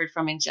suffered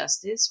from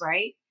injustice,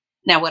 right?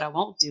 Now, what I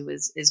won't do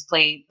is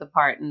play the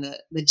part in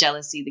the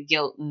jealousy, the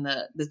guilt, and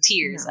the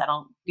tears. No. I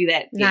don't do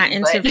that. Not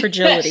into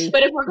fragility.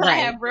 But if we're gonna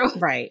have real, if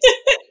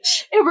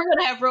we're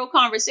gonna have real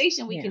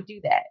conversation, we can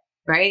do that,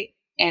 right?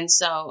 And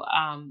so,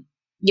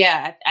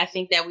 yeah, I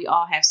think that we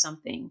all have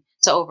something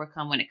to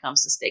overcome when it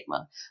comes to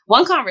stigma.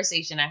 One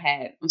conversation I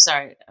had, I'm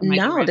sorry, I might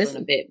be rambling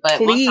a bit, but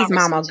please,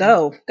 Mama,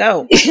 go.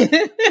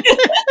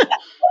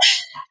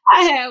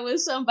 I had with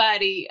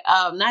somebody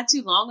not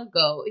too long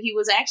ago. He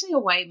was actually a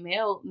white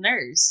male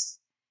nurse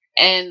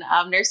and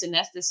nurse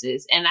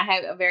anesthetist. And I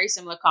had a very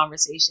similar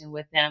conversation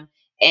with him.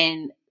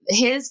 And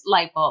his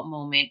light bulb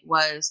moment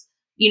was,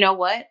 you know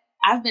what?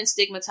 I've been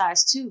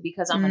stigmatized too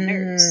because I'm a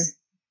nurse.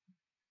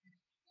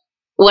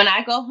 When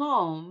I go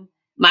home,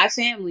 my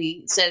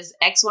family says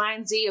X, Y,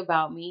 and Z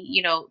about me.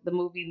 You know, the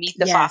movie Meet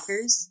the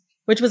Fockers.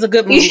 Which was a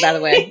good movie, by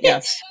the way.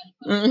 Yes.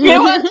 It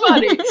was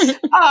funny.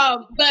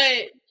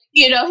 But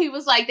you know, he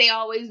was like, they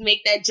always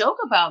make that joke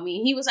about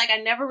me. He was like,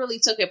 I never really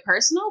took it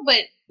personal,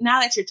 but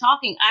now that you're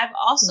talking, I've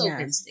also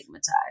been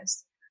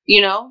stigmatized,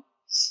 you know?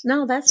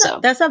 No, that's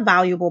a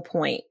valuable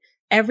point.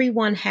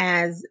 Everyone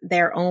has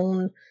their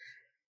own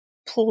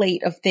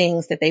plate of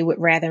things that they would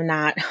rather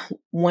not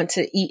want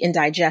to eat and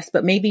digest,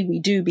 but maybe we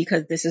do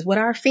because this is what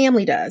our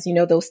family does. You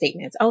know, those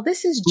statements. Oh,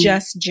 this is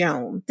just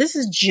Joan. This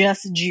is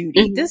just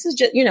Judy. This is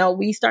just, you know,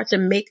 we start to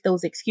make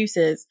those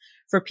excuses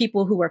for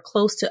people who are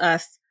close to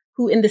us,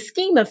 who in the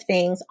scheme of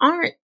things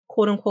aren't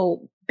quote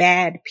unquote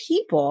bad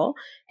people.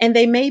 And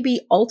they may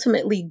be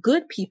ultimately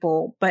good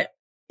people, but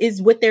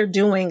is what they're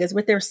doing, is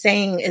what they're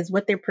saying, is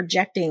what they're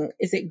projecting,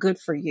 is it good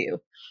for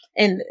you?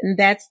 And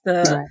that's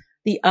the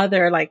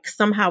other, like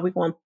somehow we're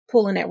going to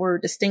pull in that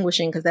word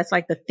distinguishing because that's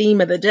like the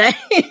theme of the day,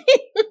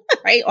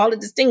 right? All the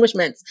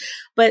distinguishments.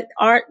 But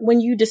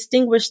when you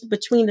distinguish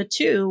between the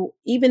two,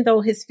 even though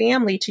his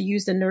family, to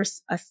use the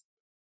nurse anesthetist.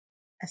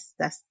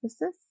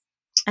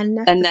 I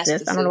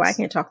don't know why I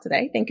can't talk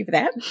today. Thank you for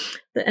that.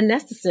 The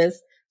anesthetist,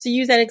 to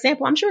use that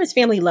example, I'm sure his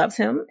family loves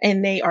him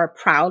and they are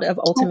proud of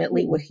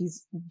ultimately what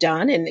he's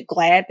done and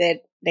glad that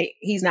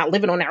he's not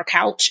living on our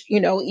couch, you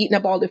know, eating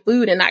up all the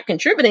food and not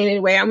contributing in any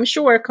way. I'm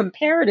sure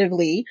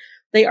comparatively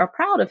they are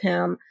proud of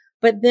him,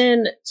 but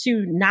then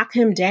to knock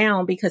him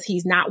down because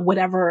he's not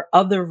whatever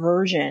other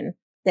version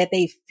that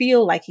they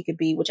feel like he could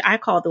be, which I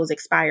call those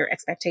expired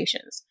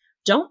expectations.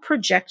 Don't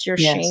project your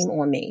shame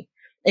on me.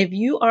 If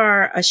you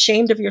are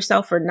ashamed of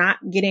yourself for not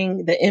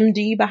getting the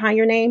MD behind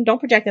your name, don't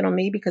project it on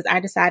me because I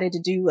decided to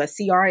do a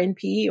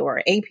CRNP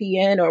or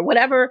APN or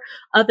whatever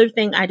other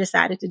thing I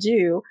decided to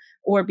do,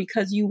 or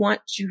because you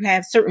want to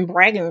have certain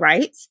bragging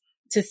rights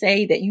to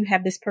say that you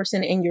have this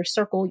person in your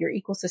circle, your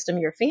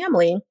ecosystem, your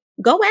family.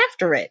 Go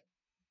after it.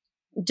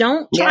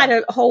 Don't try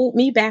to hold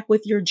me back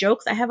with your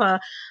jokes. I have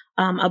a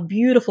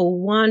beautiful,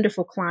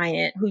 wonderful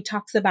client who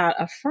talks about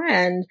a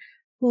friend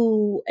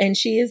and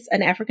she is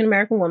an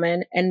African-American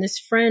woman. And this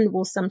friend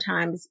will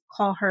sometimes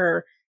call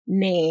her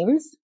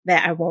names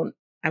that I will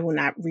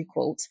not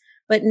requote,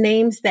 but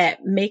names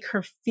that make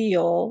her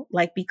feel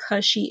like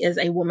because she is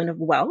a woman of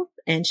wealth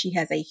and she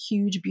has a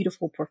huge,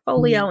 beautiful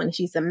portfolio and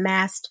she's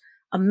amassed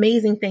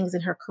amazing things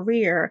in her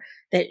career,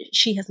 that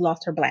she has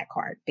lost her black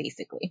card,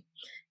 basically.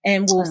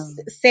 And will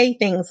say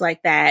things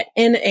like that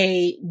in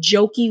a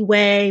jokey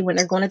way when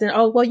they're going to say,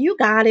 oh, well, you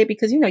got it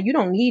because, you know, you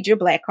don't need your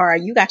black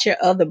card. You got your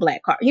other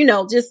black card, you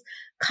know, just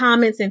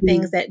comments and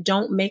things that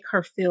don't make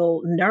her feel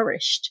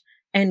nourished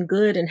and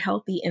good and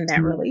healthy in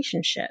that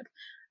relationship.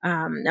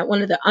 Now,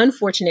 one of the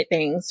unfortunate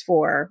things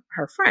for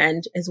her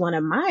friend is one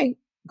of my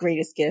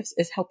greatest gifts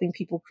is helping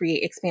people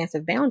create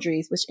expansive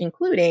boundaries, which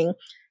including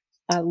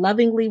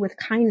lovingly with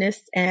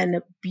kindness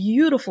and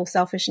beautiful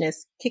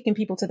selfishness, kicking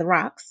people to the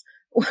rocks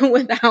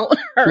without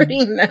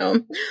hurting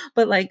them.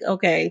 But like,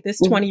 okay, this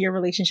 20-year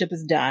relationship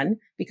is done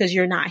because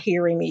you're not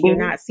hearing me. You're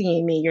not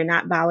seeing me. You're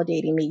not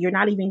validating me. You're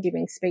not even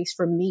giving space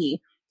for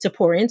me to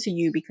pour into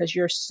you because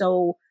you're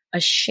so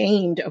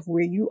ashamed of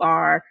where you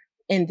are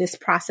in this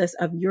process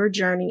of your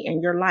journey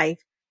and your life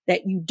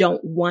that you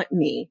don't want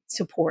me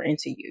to pour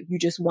into you. You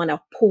just want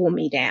to pull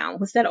me down.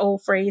 What's that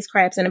old phrase,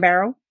 crabs in a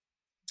barrel,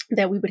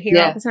 that we would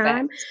hear all the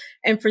time?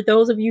 And for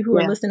those of you who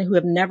are listening who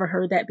have never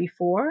heard that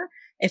before,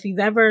 if you've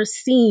ever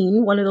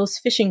seen one of those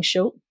fishing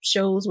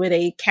shows where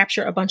they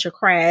capture a bunch of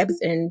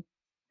crabs and,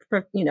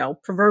 you know,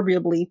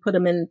 proverbially put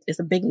them in, it's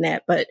a big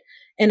net, but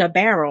in a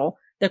barrel,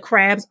 the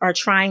crabs are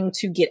trying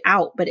to get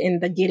out. But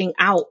in the getting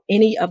out,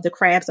 any of the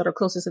crabs that are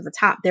closest to the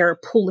top, they're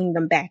pulling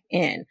them back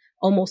in,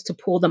 almost to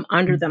pull them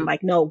under them.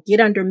 Like, no, get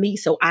under me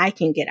so I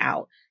can get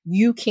out.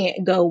 you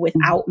can't go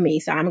without me.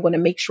 So I'm going to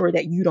make sure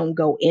that you don't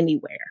go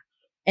anywhere.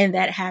 And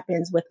that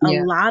happens with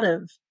a lot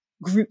of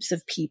groups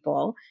of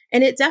people.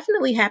 And it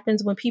definitely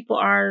happens when people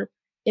are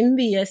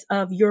envious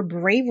of your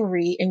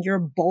bravery and your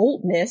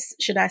boldness,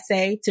 should I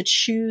say, to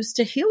choose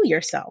to heal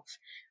yourself.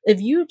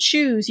 If you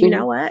choose, you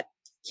know what?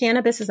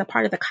 Cannabis is a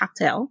part of the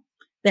cocktail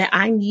that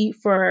I need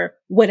for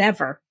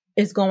whatever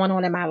is going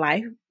on in my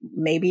life.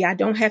 Maybe I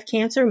don't have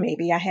cancer.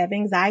 Maybe I have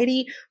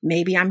anxiety.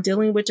 Maybe I'm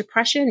dealing with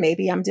depression.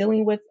 Maybe I'm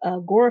dealing with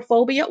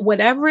agoraphobia,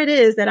 whatever it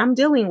is that I'm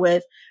dealing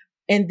with.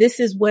 And this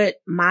is what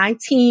my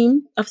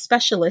team of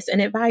specialists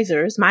and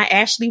advisors, my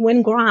Ashley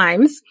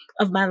Wynn-Grimes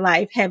of my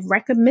life, have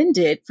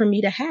recommended for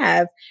me to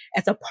have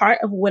as a part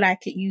of what I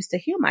could use to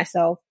heal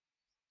myself.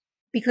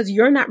 Because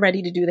you're not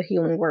ready to do the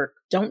healing work.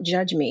 Don't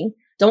judge me.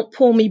 Don't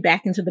pull me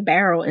back into the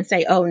barrel and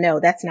say, oh no,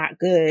 that's not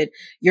good.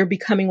 You're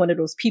becoming one of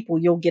those people.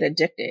 You'll get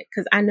addicted.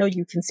 Because I know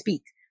you can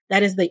speak.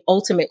 That is the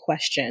ultimate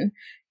question.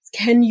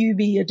 Can you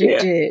be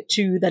addicted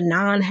to the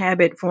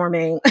non-habit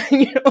forming,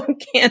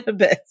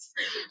 cannabis?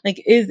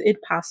 Like, is it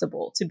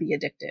possible to be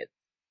addicted?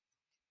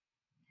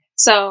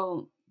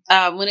 So,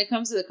 when it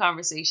comes to the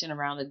conversation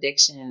around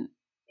addiction,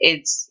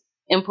 it's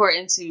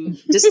important to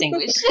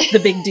distinguish the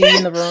big D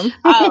in the room,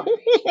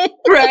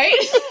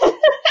 right?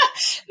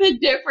 The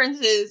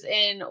differences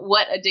in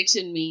what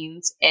addiction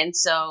means. And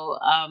so,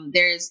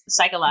 there's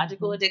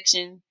psychological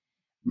addiction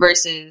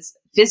versus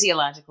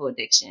physiological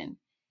addiction.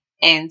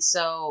 And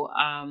so,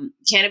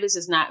 cannabis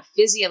is not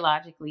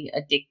physiologically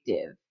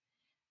addictive.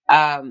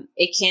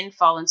 It can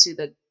fall into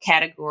the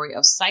category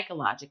of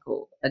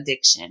psychological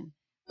addiction.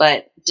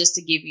 But just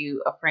to give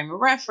you a frame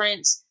of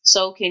reference,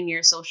 so can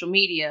your social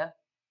media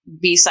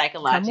be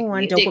psychologically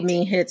addictive.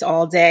 Dopamine hits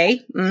all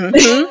day.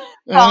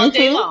 All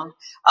day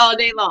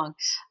long.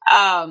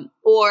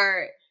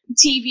 Or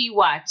TV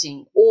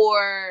watching,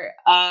 or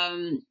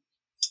I'm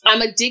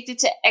addicted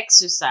to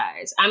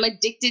exercise. I'm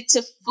addicted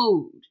to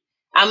food.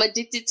 I'm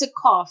addicted to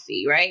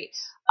coffee, right?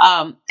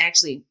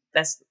 Actually,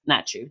 that's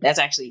not true. That's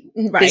actually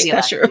physiologically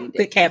that's true.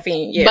 The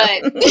caffeine, yeah.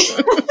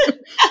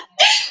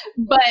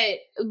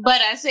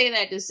 But I say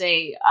that to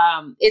say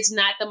it's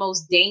not the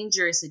most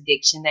dangerous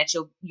addiction that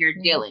you're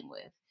dealing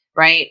with,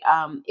 right?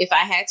 If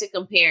I had to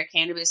compare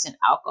cannabis and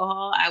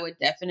alcohol, I would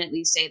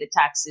definitely say the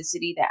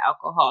toxicity that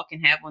alcohol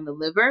can have on the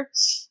liver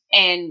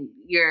and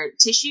your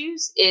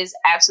tissues is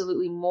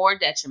absolutely more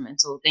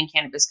detrimental than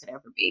cannabis could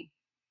ever be.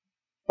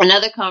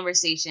 Another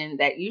conversation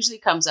that usually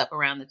comes up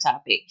around the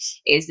topic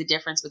is the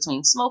difference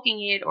between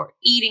smoking it or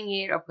eating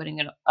it or putting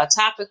it a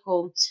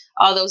topical,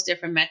 all those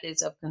different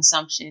methods of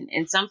consumption.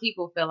 And some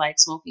people feel like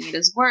smoking it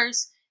is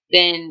worse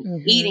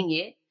than eating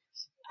it.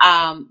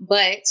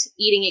 But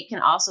eating it can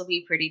also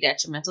be pretty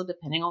detrimental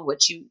depending on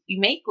what you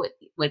make with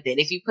it.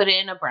 If you put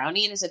it in a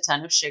brownie and there's a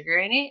ton of sugar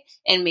in it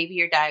and maybe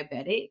you're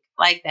diabetic,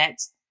 like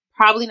that's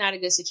probably not a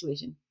good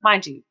situation.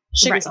 Mind you,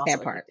 sugar is also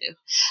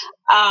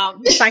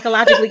addictive.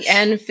 Psychologically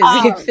and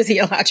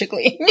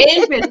physiologically.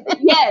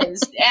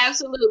 Yes,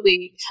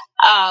 absolutely.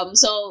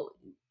 So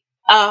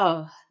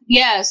and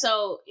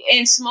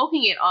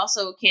smoking it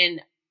also can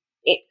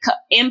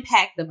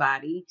impact the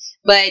body,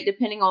 but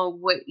depending on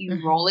what you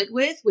roll it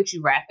with, what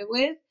you wrap it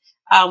with,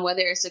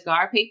 whether it's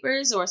cigar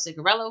papers or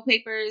cigarello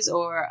papers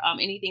or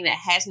anything that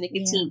has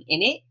nicotine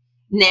in it,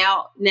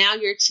 now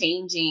you're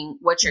changing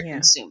what you're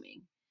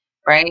consuming.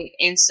 Right.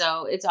 And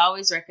so it's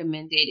always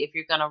recommended if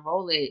you're going to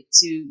roll it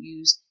to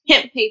use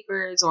hemp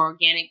papers or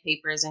organic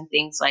papers and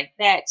things like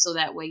that. So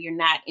that way you're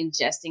not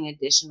ingesting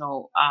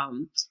additional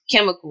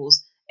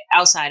chemicals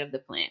outside of the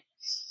plant.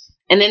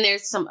 And then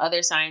there's some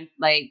other signs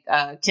like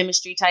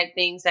chemistry type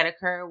things that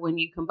occur when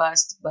you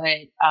combust.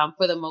 But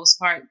for the most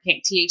part,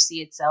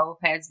 THC itself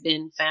has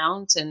been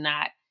found to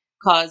not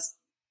cause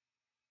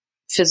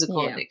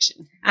physical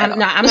addiction. I'm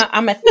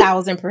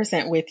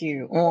 1,000% with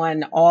you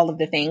on all of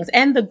the things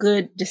and the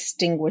good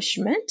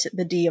distinguishment,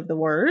 the D of the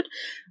word,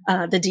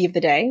 the D of the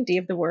day, D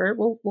of the word.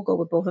 We'll go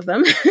with both of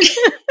them.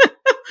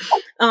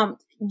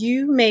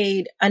 You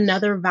made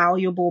another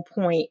valuable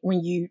point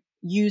when you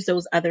use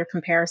those other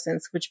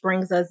comparisons, which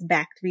brings us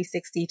back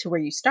 360 to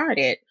where you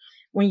started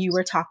when you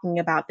were talking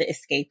about the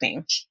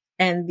escaping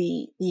and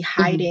the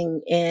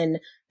hiding in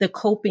the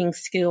coping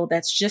skill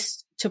that's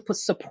just to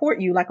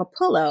support you like a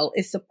pillow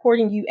is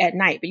supporting you at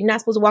night. But you're not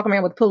supposed to walk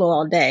around with a pillow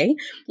all day.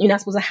 You're not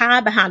supposed to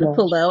hide behind a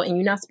pillow, and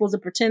you're not supposed to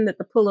pretend that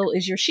the pillow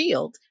is your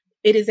shield.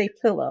 It is a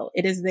pillow.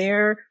 It is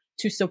there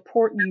to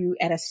support you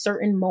at a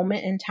certain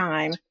moment in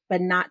time,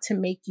 but not to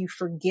make you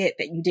forget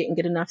that you didn't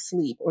get enough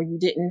sleep or you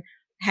didn't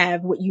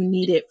have what you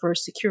needed for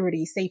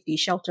security, safety,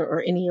 shelter,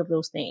 or any of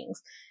those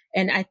things.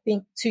 And I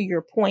think to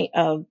your point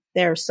of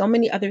there are so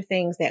many other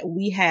things that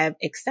we have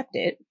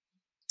accepted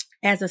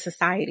as a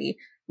society.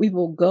 We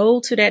will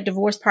go to that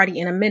divorce party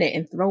in a minute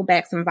and throw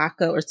back some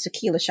vodka or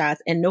tequila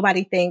shots and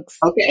nobody thinks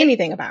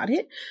anything about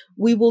it.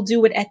 We will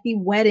do it at the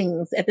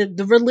weddings, at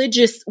the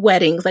religious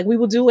weddings. Like we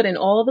will do it in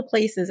all the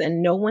places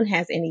and no one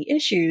has any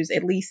issues,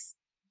 at least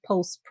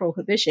post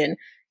prohibition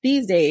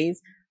these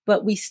days.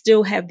 But we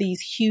still have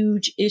these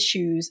huge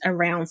issues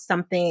around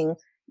something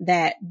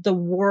that the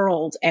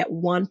world at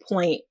one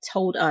point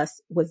told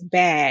us was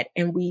bad,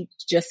 and we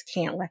just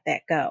can't let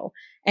that go.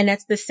 And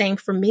that's the same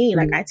for me.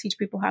 Like, I teach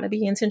people how to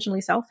be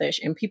intentionally selfish,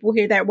 and people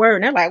hear that word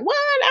and they're like, what?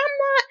 I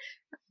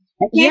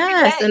can't do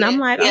Yes. that. And Yeah. I'm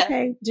like, Yeah.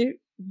 okay,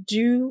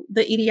 do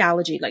the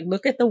etiology. Like,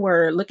 look at the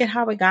word, look at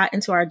how it got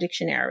into our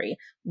dictionary.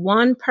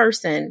 One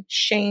person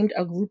shamed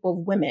a group of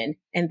women,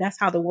 and that's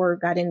how the word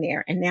got in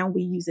there. And now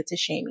we use it to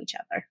shame each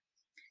other,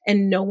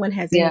 and no one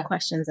has any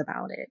questions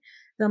about it.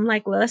 So I'm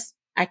like,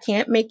 I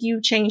can't make you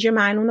change your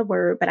mind on the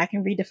word, but I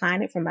can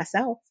redefine it for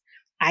myself.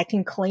 I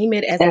can claim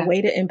it as a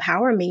way to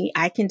empower me.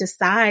 I can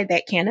decide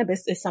that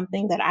cannabis is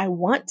something that I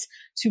want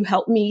to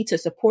help me, to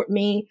support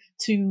me,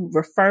 to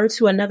refer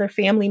to another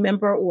family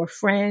member or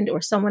friend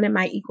or someone in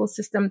my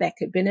ecosystem that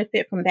could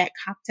benefit from that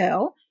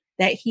cocktail,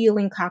 that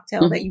healing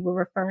cocktail that you were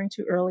referring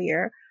to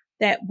earlier,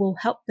 that will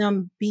help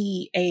them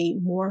be a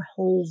more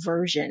whole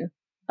version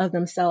of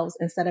themselves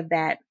instead of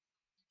that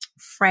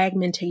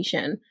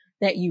fragmentation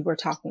that you were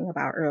talking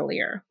about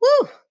earlier.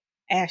 Woo!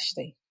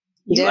 Ashley,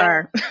 you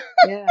are.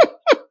 Yeah.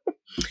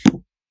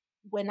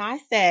 When I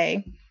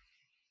say,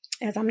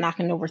 as I'm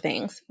knocking over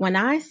things, when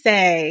I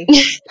say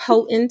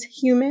potent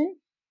human,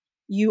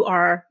 you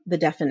are the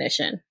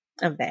definition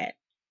of that.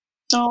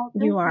 Oh,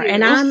 you are.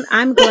 And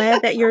I'm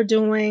glad that you're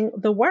doing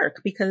the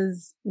work,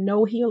 because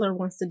no healer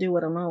wants to do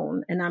it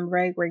alone. And I'm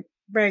very,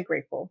 very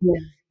grateful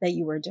that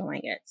you are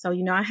doing it. So,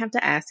 I have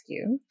to ask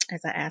you,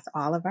 as I ask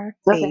all of our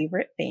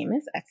favorite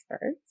famous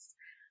experts,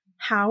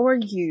 how are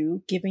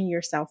you giving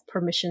yourself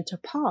permission to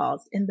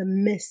pause in the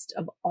midst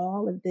of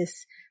all of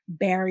this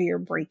barrier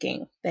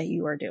breaking that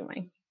you are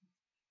doing?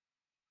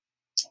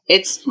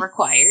 It's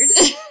required.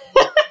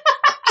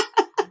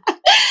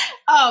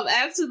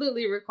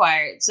 Absolutely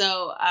required.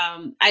 So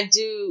I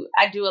do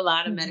a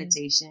lot of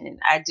meditation.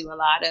 I do a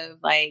lot of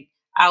like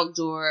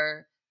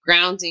outdoor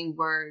grounding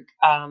work.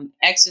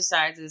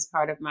 Exercise is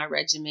part of my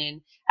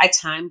regimen. I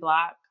time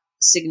block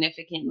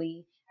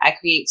significantly. I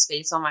create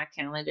space on my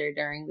calendar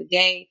during the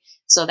day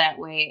so that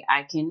way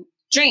I can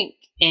drink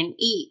and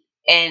eat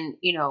and,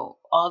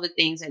 all the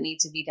things that need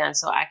to be done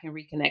so I can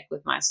reconnect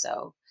with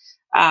myself.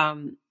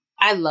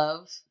 I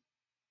love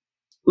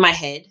my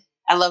head.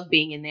 I love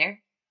being in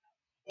there.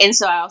 And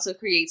so I also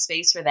create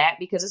space for that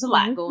because there's a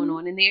lot going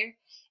on in there.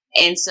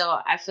 And so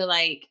I feel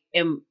like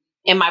in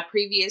my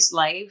previous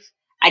life,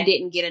 I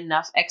didn't get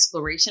enough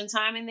exploration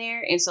time in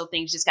there. And so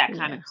things just got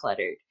kind of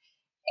cluttered.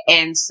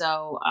 And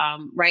so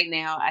right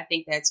now, I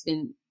think that's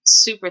been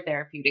super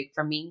therapeutic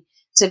for me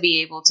to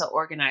be able to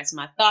organize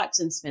my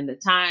thoughts and spend the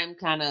time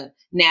kind of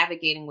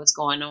navigating what's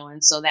going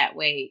on. So that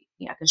way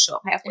I can show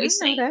up halfway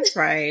sane. That's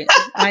right.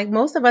 Like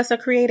most of us are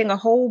creating a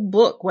whole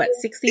book,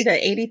 60 to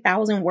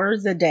 80,000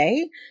 words a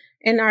day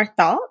in our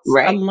thoughts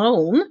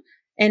alone.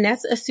 And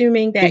that's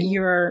assuming that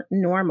you're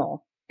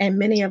normal. And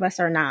many of us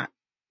are not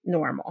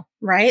normal,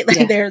 right?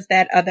 Like there's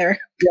that other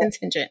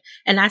contingent.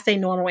 And I say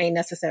normal ain't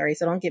necessary,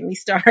 so don't get me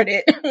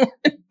started.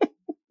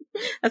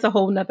 That's a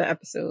whole nother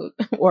episode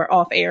or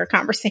off air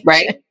conversation.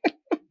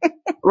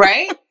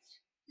 Right?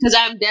 Because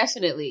I'm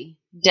definitely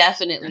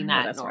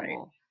not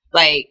normal.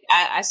 Right. Like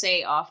I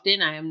say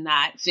often, I am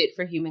not fit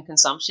for human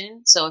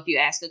consumption. So if you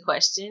ask a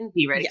question,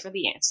 be ready for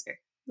the answer.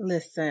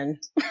 Listen.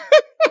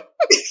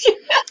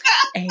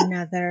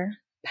 Another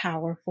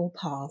powerful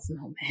pause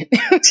moment.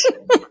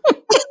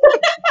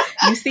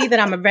 You see that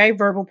I'm a very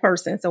verbal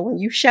person. So when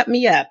you shut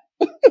me up,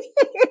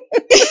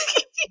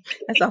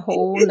 that's a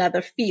whole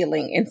nother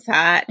feeling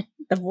inside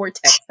the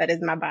vortex that is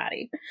my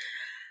body.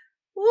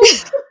 Woo.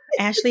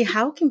 Ashley,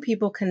 how can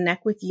people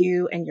connect with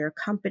you and your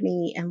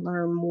company and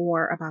learn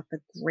more about the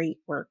great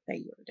work that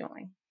you're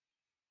doing?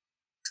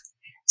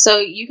 So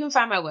you can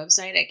find my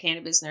website at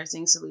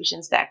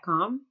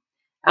cannabisnursingsolutions.com.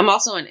 I'm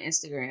also on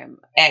Instagram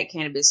at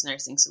Cannabis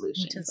Nursing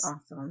Solutions. Which is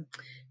awesome.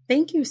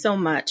 Thank you so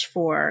much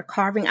for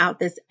carving out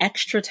this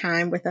extra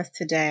time with us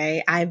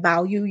today. I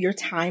value your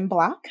time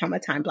block. I'm a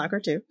time blocker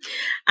too.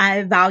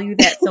 I value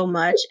that so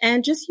much.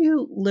 And just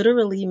you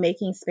literally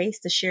making space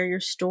to share your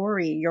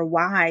story, your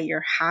why,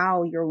 your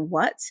how, your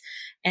what,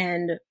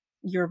 and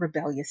your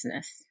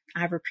rebelliousness.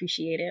 I've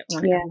appreciated it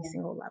on every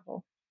single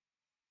level.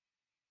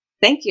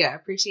 Thank you. I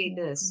appreciate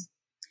this.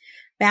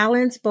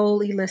 Balance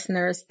Boldly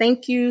listeners,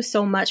 thank you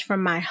so much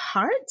from my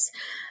heart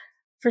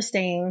for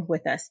staying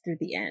with us through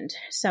the end.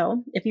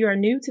 So if you are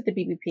new to the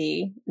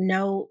BBP,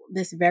 know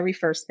this very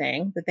first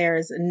thing, that there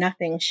is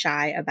nothing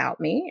shy about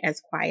me,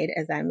 as quiet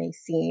as I may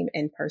seem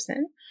in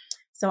person.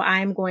 So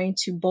I'm going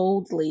to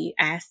boldly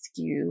ask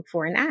you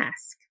for an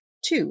ask.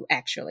 Two,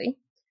 actually.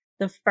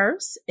 The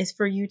first is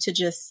for you to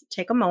just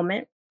take a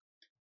moment,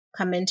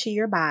 come into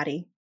your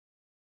body,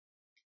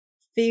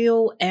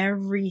 feel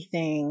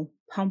everything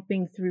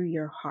pumping through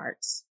your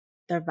hearts.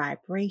 The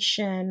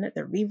vibration,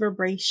 the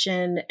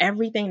reverberation,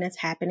 everything that's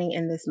happening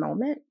in this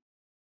moment.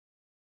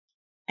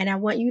 And I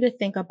want you to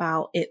think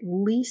about at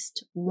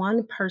least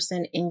one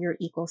person in your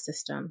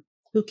ecosystem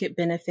who could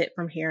benefit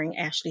from hearing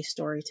Ashley's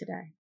story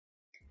today.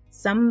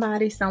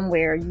 Somebody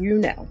somewhere,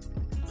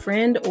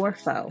 friend or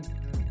foe,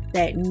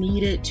 that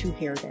needed to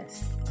hear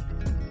this.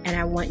 And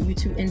I want you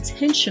to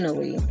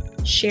intentionally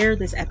share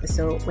this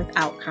episode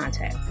without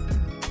context.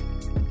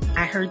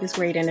 I heard this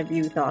great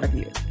interview, thought of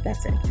you.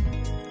 That's it.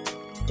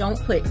 Don't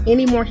put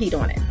any more heat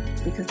on it,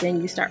 because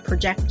then you start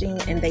projecting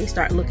and they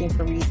start looking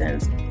for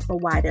reasons for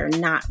why they're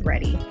not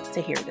ready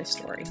to hear this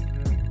story.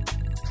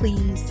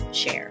 Please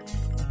share.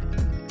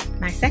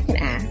 My second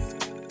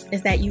ask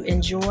is that you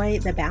enjoy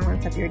the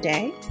balance of your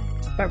day,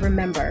 but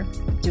remember,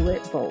 do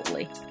it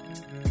boldly.